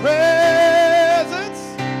 In your presence.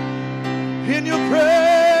 In your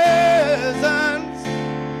presence.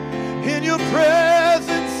 In your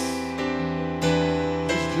presence.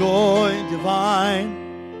 There's joy divine.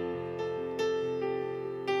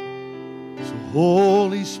 So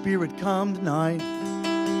Holy Spirit, come tonight.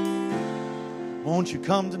 Won't you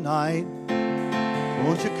come tonight?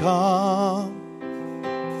 Won't you come?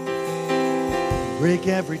 Break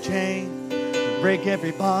every chain, break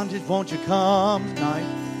every bondage. Won't you come tonight?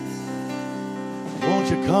 Won't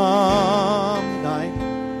you come tonight?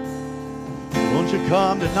 Won't you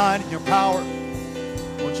come tonight in your power?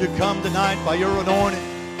 Won't you come tonight by your anointing?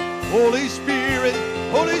 Holy Spirit,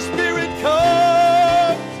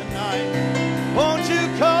 come tonight. Won't you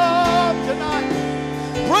come tonight?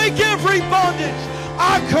 Break every bondage.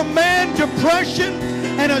 I command depression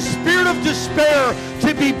and a spirit of despair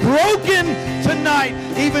to be broken tonight,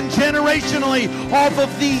 even generationally, off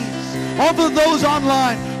of those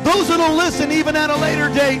online, those that will listen even at a later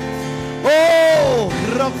date. Oh,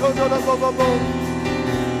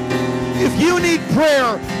 if you need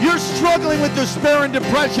prayer, you're struggling with despair and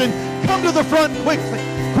depression, come to the front quickly.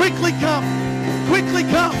 Quickly come. Quickly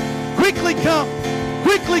come. Quickly come.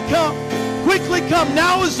 Quickly come. Quickly come.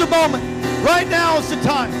 Now is the moment. Right now is the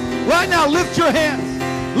time. Right now, lift your hands.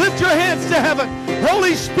 Lift your hands to heaven.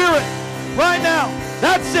 Holy Spirit, right now.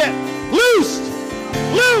 That's it. Loose.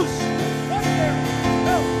 Loose. Right there.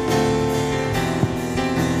 No.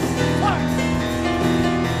 Fire.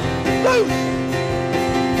 Loose.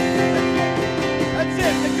 That's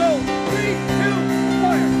it. It goes. 3, 2,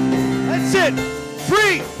 fire. That's it.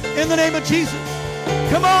 Free in the name of Jesus.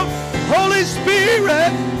 Come on. Holy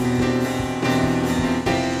Spirit.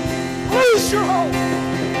 Loose your hold.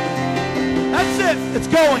 That's it. It's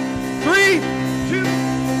going. 3, 2,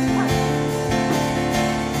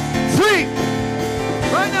 3.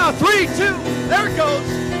 Right now. 3, 2. There it goes.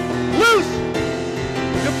 Loose.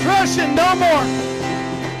 Depression. No more.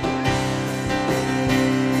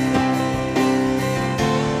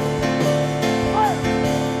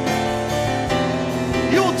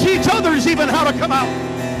 You'll teach others even how to come out.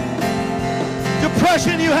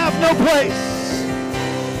 Depression, you have no place.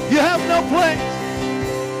 You have no place.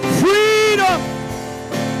 Freedom!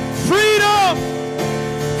 Freedom!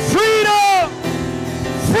 Freedom!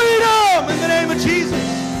 Freedom! In the name of Jesus.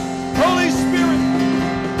 Holy Spirit.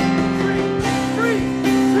 Free, free,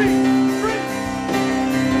 free, free.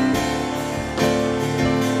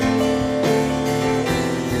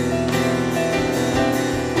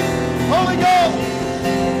 Holy Ghost.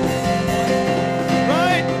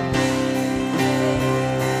 Right?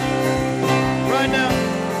 Right now.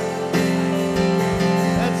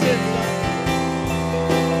 That's it, son.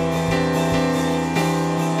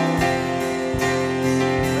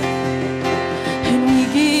 And we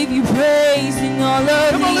give you praise and all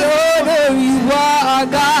of the honor. You are our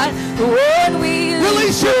God, the one we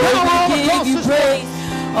Release your power all we across give you this praise,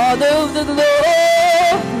 all of the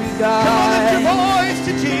glory, God. Come on, lift your voice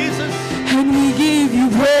to Jesus. And we give you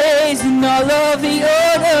praise and all of the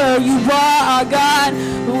honor. You are our God,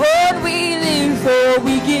 the one we live for.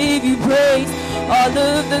 We give you praise, all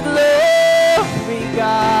of the glory,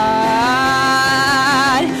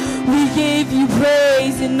 God. We give you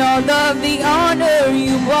praise and all of the honor.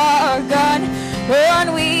 You are our God, the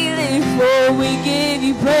one we live for. We give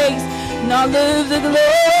you praise and all of the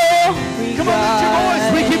glory, Come on, lift your voice.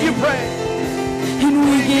 We give you praise. and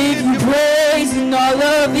we give you praise and all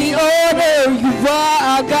of the honor. You are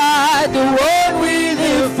our God, the one we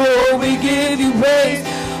live for. We give you praise,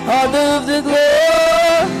 all of the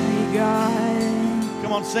glory, God.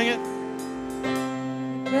 Come on, sing it.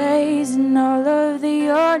 Praise and all of the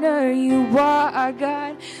honor. You are our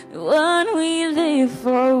God, the one we live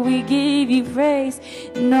for. We give you praise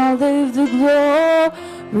and all of the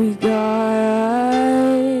glory,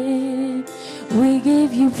 God. We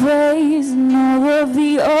give you praise and all of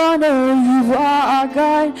the honor. You are our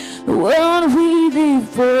God, the one we live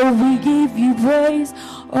for. We give you praise,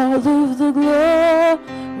 all of the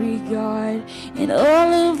glory, God, and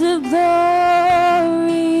all of the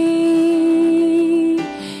glory.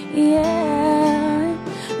 Yeah,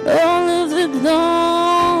 all of the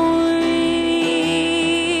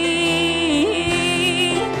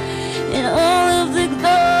glory and all of the glory.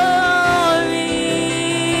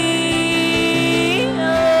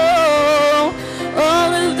 Oh,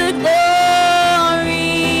 all of the glory.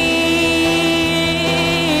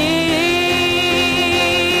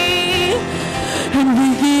 And we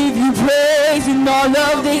give you praise and all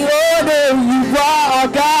of the honor. You are our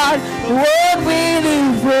God, the one we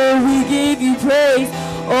live for. We give you praise,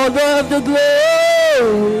 all of the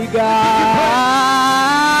glory,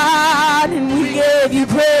 God. And we give you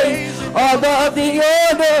praise, all of the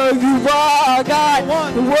honor. You are our God,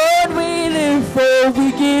 the one we live for.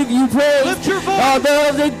 We give you praise, Lift your voice. all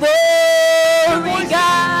of the glory,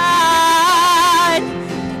 God.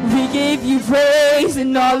 We give you praise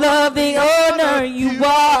and all of the honor. You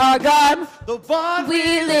are our God, The one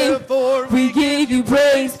we live for. we give you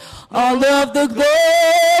praise, all of the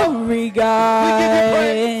glory,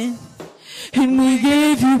 God. And we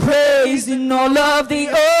give you praise and all of the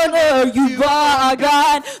honor. You are our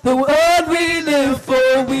God, the one we live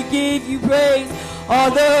for. We give you praise,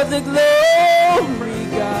 all of the glory,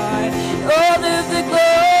 God. All of the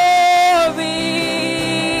glory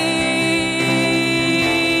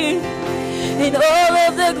and all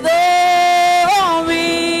of the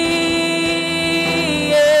glory.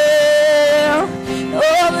 Yeah.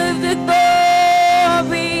 All of the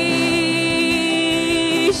glory,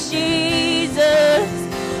 Jesus.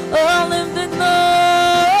 All of the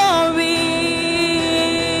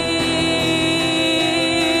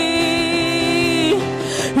glory.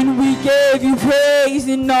 And we gave you praise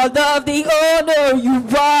and all of the honor. You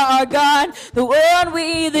are our God, the one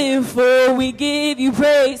we live for. We give you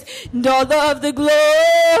praise and all of the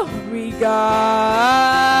glory, God.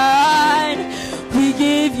 We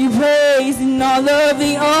give you praise and all of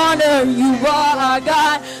the honor. You are our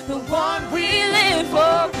God, the one we live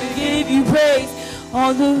for. We give you praise,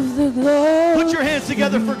 all of the glory. Put your hands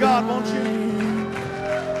together for God, won't you?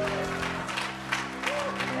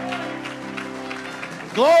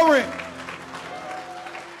 Glory.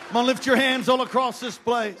 Come on, lift your hands all across this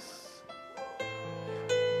place.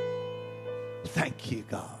 Thank you,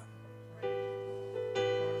 God.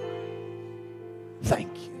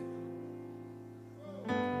 Thank you.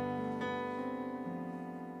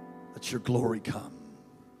 Let your glory come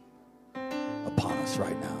upon us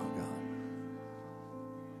right now,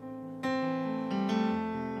 God.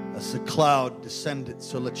 As the cloud descended,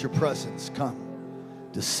 so let your presence come,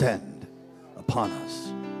 descend upon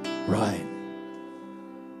us right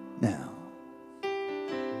now.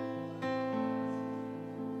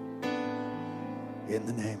 In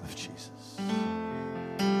the name of Jesus.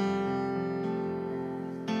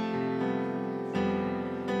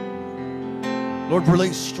 Lord,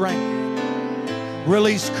 release strength,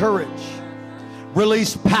 release courage,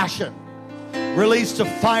 release passion, release the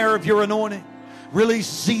fire of your anointing, release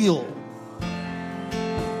zeal,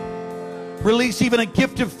 release even a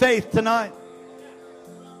gift of faith tonight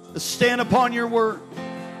to stand upon your word.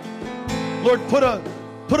 Lord, put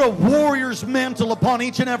a warrior's mantle upon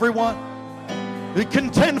each and every one. We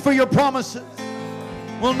contend for your promises,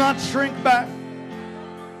 will not shrink back,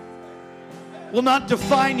 will not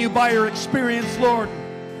define you by your experience, Lord.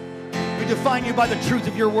 We define you by the truth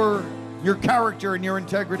of your word, your character, and your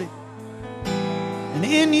integrity. And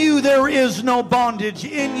in you there is no bondage.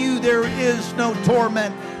 In you there is no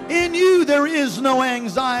torment. In you there is no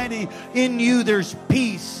anxiety. In you there's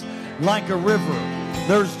peace like a river.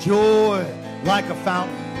 There's joy like a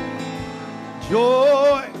fountain.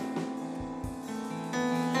 Joy.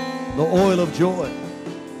 The oil of joy.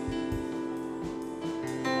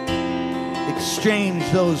 Exchange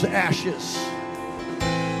those ashes.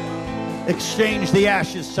 Exchange the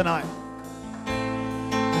ashes tonight.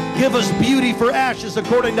 Give us beauty for ashes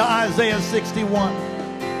according to Isaiah 61.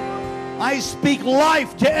 I speak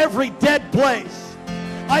life to every dead place.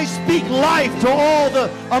 I speak life to all the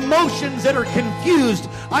emotions that are confused.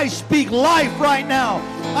 I speak life right now.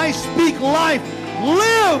 I speak life.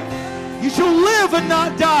 Live. You shall live and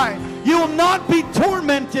not die. You will not be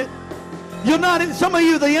tormented. You'll not, some of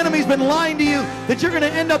you, the enemy's been lying to you that you're going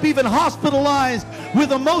to end up even hospitalized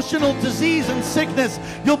with emotional disease and sickness.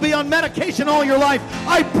 You'll be on medication all your life.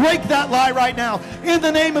 I break that lie right now. In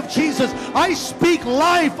the name of Jesus, I speak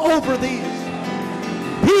life over these.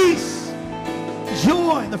 Peace,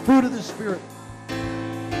 joy, and the fruit of the Spirit.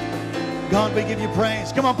 God, we give you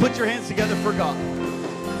praise. Come on, put your hands together for God.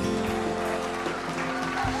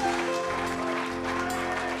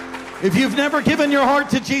 If you've never given your heart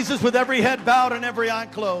to Jesus with every head bowed and every eye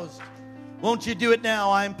closed, won't you do it now?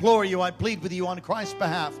 I implore you, I plead with you on Christ's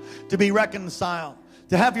behalf to be reconciled,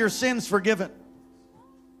 to have your sins forgiven.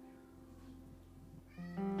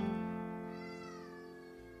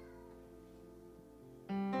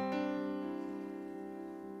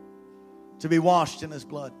 To be washed in his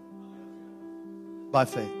blood by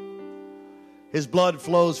faith. His blood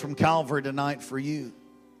flows from Calvary tonight for you,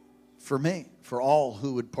 for me, for all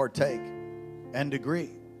who would partake and agree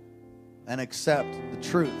and accept the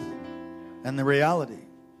truth and the reality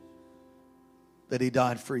that he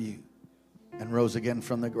died for you and rose again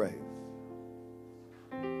from the grave.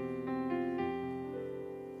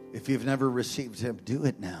 If you've never received him, do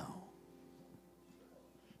it now.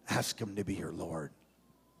 Ask him to be your Lord.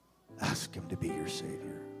 Ask him to be your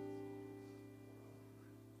Savior.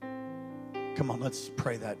 Come on, let's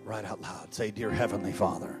pray that right out loud. Say, dear Heavenly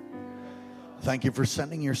Father, thank you for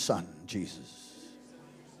sending your Son, Jesus,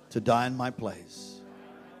 to die in my place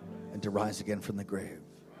and to rise again from the grave.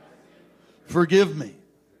 Forgive me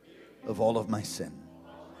of all of my sin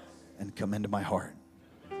and come into my heart.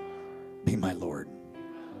 Be my Lord.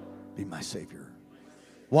 Be my Savior.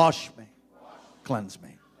 Wash me. Cleanse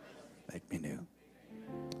me. Make me new.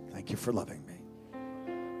 Thank you for loving me.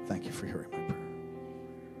 Thank you for hearing my prayer.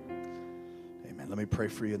 Amen. Let me pray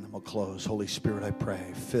for you and then we'll close. Holy Spirit, I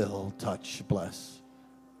pray, fill, touch, bless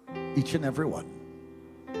each and every one.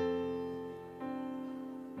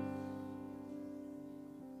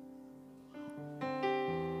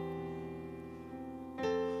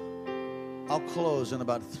 I'll close in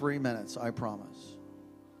about 3 minutes, I promise.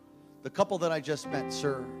 The couple that I just met,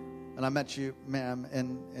 sir, and I met you, ma'am,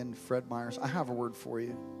 and Fred Myers, I have a word for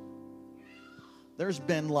you. There's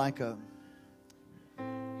been like a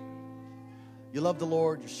You love the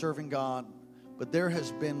Lord, you're serving God, but there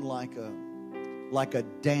has been like a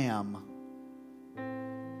dam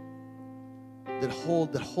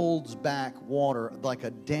that holds back water, like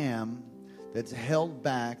a dam that's held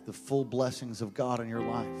back the full blessings of God in your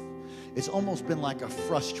life. It's almost been like a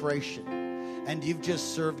frustration. And you've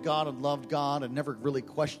just served God and loved God and never really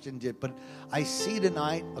questioned it. But I see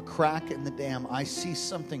tonight a crack in the dam. I see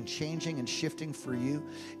something changing and shifting for you.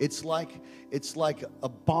 It's like a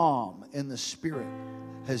bomb in the spirit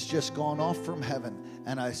has just gone off from heaven,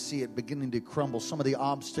 and I see it beginning to crumble. Some of the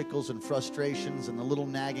obstacles and frustrations and the little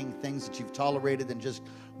nagging things that you've tolerated and just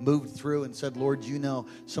moved through and said, Lord, you know,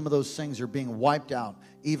 some of those things are being wiped out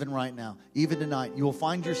even right now, even tonight. You will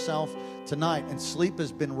find yourself tonight, and sleep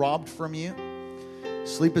has been robbed from you.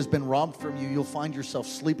 Sleep has been robbed from you. You'll find yourself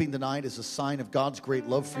sleeping tonight as a sign of God's great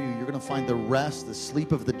love for you. You're going to find the rest, the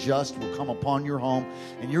sleep of the just will come upon your home.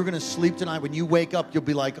 And you're going to sleep tonight. When you wake up, you'll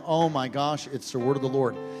be like, oh my gosh, it's the word of the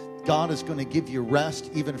Lord. God is going to give you rest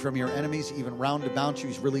even from your enemies, even round about you.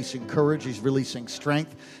 He's releasing courage. He's releasing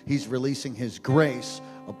strength. He's releasing His grace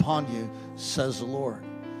upon you, says the Lord.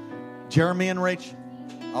 Jeremy and Rachel,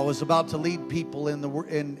 I was about to lead people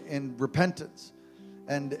in repentance.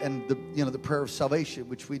 And the prayer of salvation,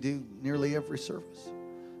 which we do nearly every service.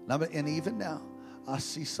 And even now, I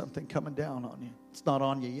see something coming down on you. It's not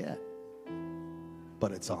on you yet,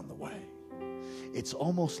 but it's on the way. It's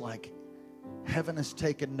almost like heaven has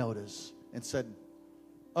taken notice and said,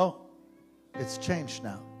 oh, it's changed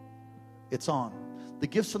now. It's on. The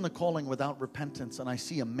gifts and the calling without repentance, and I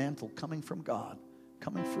see a mantle coming from God,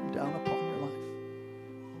 coming from down upon your life.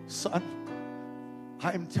 Son,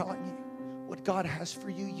 I am telling you, what God has for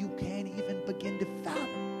you, you can't even begin to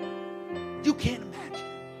fathom. You can't imagine.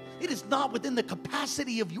 It is not within the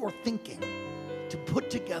capacity of your thinking to put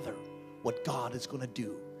together what God is going to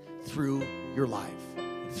do through your life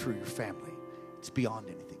and through your family. It's beyond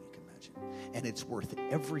anything you can imagine. And it's worth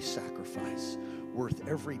every sacrifice, worth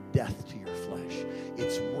every death to your flesh.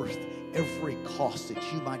 It's worth every cost that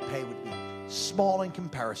you might pay would be small in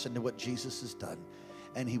comparison to what Jesus has done.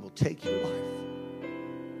 And He will take your life,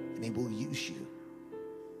 and He will use you,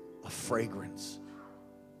 a fragrance,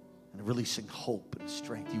 and releasing hope and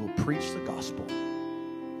strength. You will preach the gospel.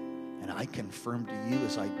 And I confirm to you,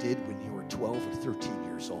 as I did when you were 12 or 13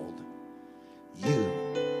 years old, you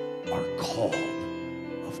are called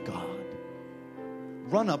of God.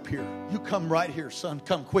 Run up here. You come right here, son.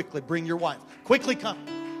 Come quickly. Bring your wife. Quickly come.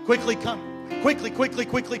 Quickly come. Quickly come.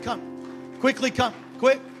 Quickly come.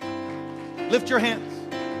 Quick. Lift your hands.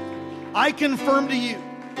 I confirm to you,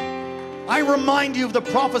 I remind you of the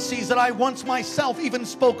prophecies that I once myself even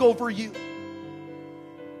spoke over you.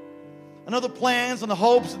 I know the plans and the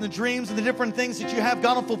hopes and the dreams and the different things that you have.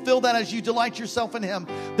 God will fulfill that as you delight yourself in Him.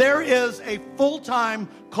 There is a full-time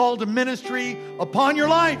call to ministry upon your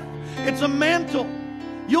life. It's a mantle.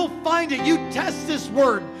 You'll find it. You test this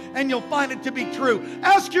word and you'll find it to be true.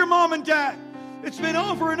 Ask your mom and dad. It's been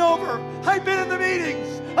over and over. I've been in the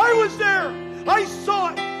meetings. I was there. I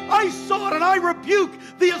saw it. And I rebuke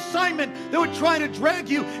the assignment that would try to drag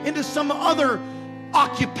you into some other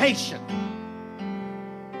occupation.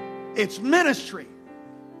 It's ministry.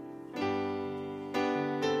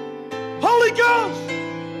 Holy Ghost,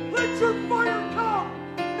 let your fire come.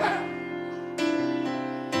 Yeah.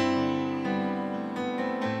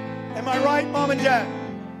 Am I right, Mom and Dad?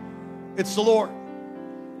 It's the Lord.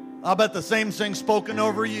 I'll bet the same thing spoken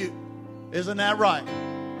over you. Isn't that right?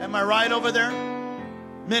 Am I right over there?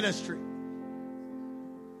 Ministry.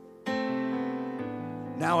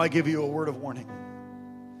 Now I give you a word of warning.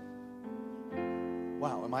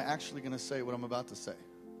 Wow, am I actually going to say what I'm about to say?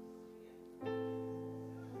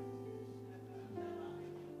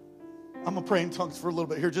 I'm going to pray in tongues for a little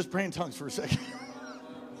bit here. Just pray in tongues for a second.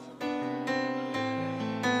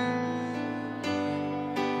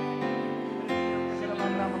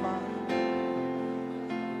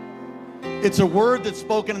 It's a word that's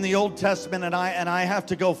spoken in the Old Testament, and I have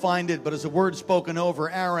to go find it, but it's a word spoken over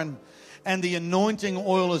Aaron. And the anointing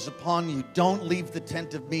oil is upon you. Don't leave the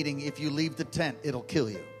tent of meeting. If you leave the tent, it'll kill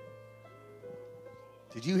you.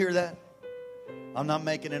 Did you hear that? I'm not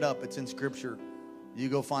making it up. It's in Scripture. You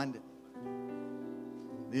go find it.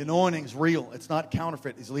 The anointing's real. It's not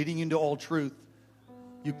counterfeit. He's leading you into all truth.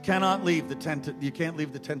 You cannot leave the tent. You can't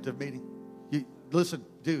leave the tent of meeting. Listen,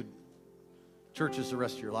 dude. Church is the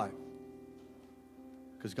rest of your life.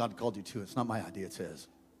 Because God called you to it. It's not my idea, it's His.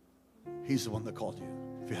 He's the one that called you.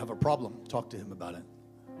 If you have a problem, talk to Him about it.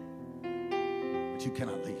 But you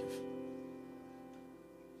cannot leave.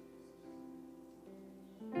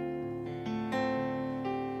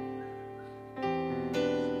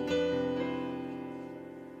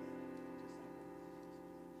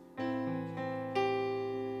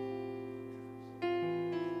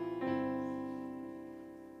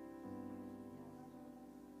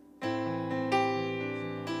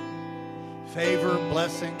 favor,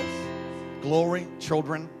 blessings, glory,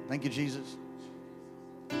 children. Thank you, Jesus.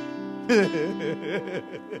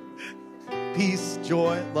 Peace,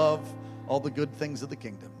 joy, love, all the good things of the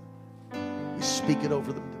kingdom. We speak it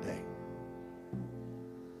over them today.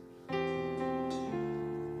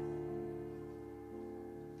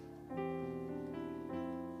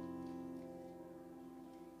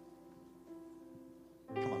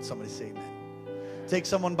 Come on, somebody say amen. Take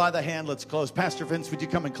someone by the hand. Let's close. Pastor Vince, would you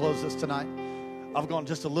come and close us tonight? I've gone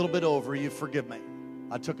just a little bit over. You forgive me.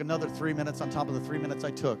 I took another 3 minutes on top of the 3 minutes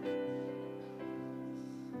I took.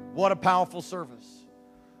 What a powerful service.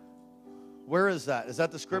 Where is that? Is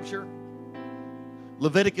that the scripture?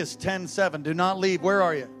 Leviticus 10:7. Do not leave. Where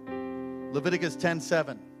are you? Leviticus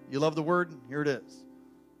 10:7. You love the word? Here it is.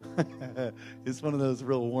 It's one of those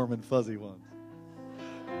real warm and fuzzy ones.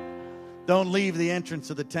 Don't leave the entrance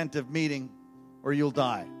of the tent of meeting or you'll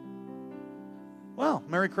die. Well,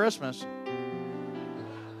 Merry Christmas.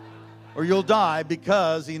 Or you'll die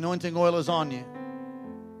because the anointing oil is on you.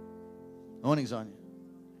 Anointing's on you.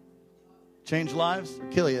 Change lives or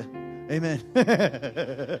kill you. Amen.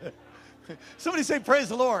 Somebody say praise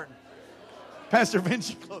the Lord. Pastor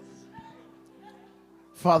Vinci, close.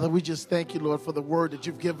 Father, we just thank you, Lord, for the word that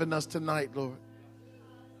you've given us tonight, Lord.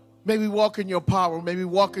 May we walk in your power. May we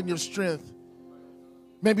walk in your strength.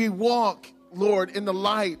 May we walk, Lord, in the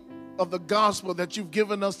light of the gospel that you've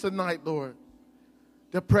given us tonight, Lord.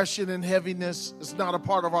 Depression and heaviness is not a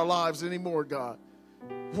part of our lives anymore, God.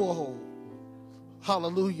 Whoa.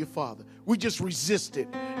 Hallelujah, Father. We just resist it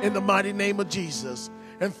in the mighty name of Jesus.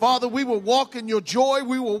 And Father, we will walk in your joy.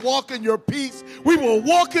 We will walk in your peace. We will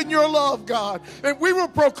walk in your love, God. And we will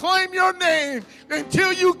proclaim your name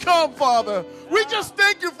until you come, Father. We just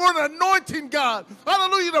thank you for the anointing, God.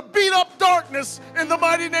 Hallelujah, to beat up darkness in the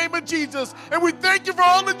mighty name of Jesus. And we thank you for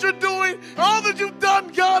all that you're doing, all that you've done,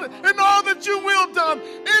 God, and all that you will done.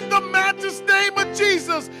 In the matchless name of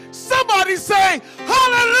Jesus. Somebody say,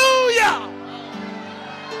 hallelujah.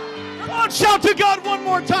 Come on, shout to God one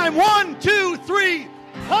more time. 1, 2, 3.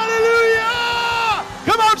 Hallelujah!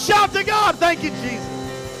 Come on, shout to God. Thank you,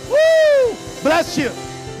 Jesus. Woo! Bless you.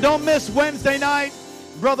 Don't miss Wednesday night.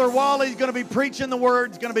 Brother Wally's going to be preaching the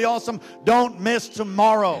word. It's going to be awesome. Don't miss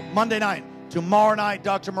tomorrow, Monday night. Tomorrow night,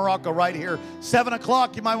 Dr. Morocco right here. 7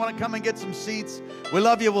 o'clock. You might want to come and get some seats. We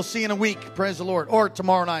love you. We'll see you in a week. Praise the Lord. Or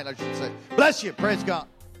tomorrow night, I should say. Bless you. Praise God.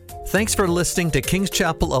 Thanks for listening to Kings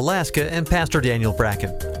Chapel, Alaska, and Pastor Daniel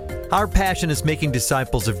Bracken. Our passion is making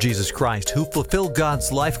disciples of Jesus Christ who fulfill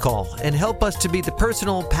God's life call and help us to be the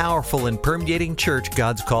personal, powerful, and permeating church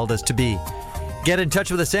God's called us to be. Get in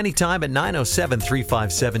touch with us anytime at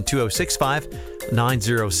 907-357-2065,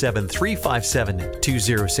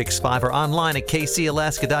 907-357-2065, or online at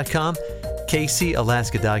kcalaska.com,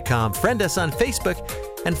 kcalaska.com. Friend us on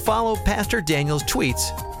Facebook and follow Pastor Daniel's tweets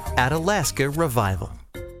at Alaska Revival.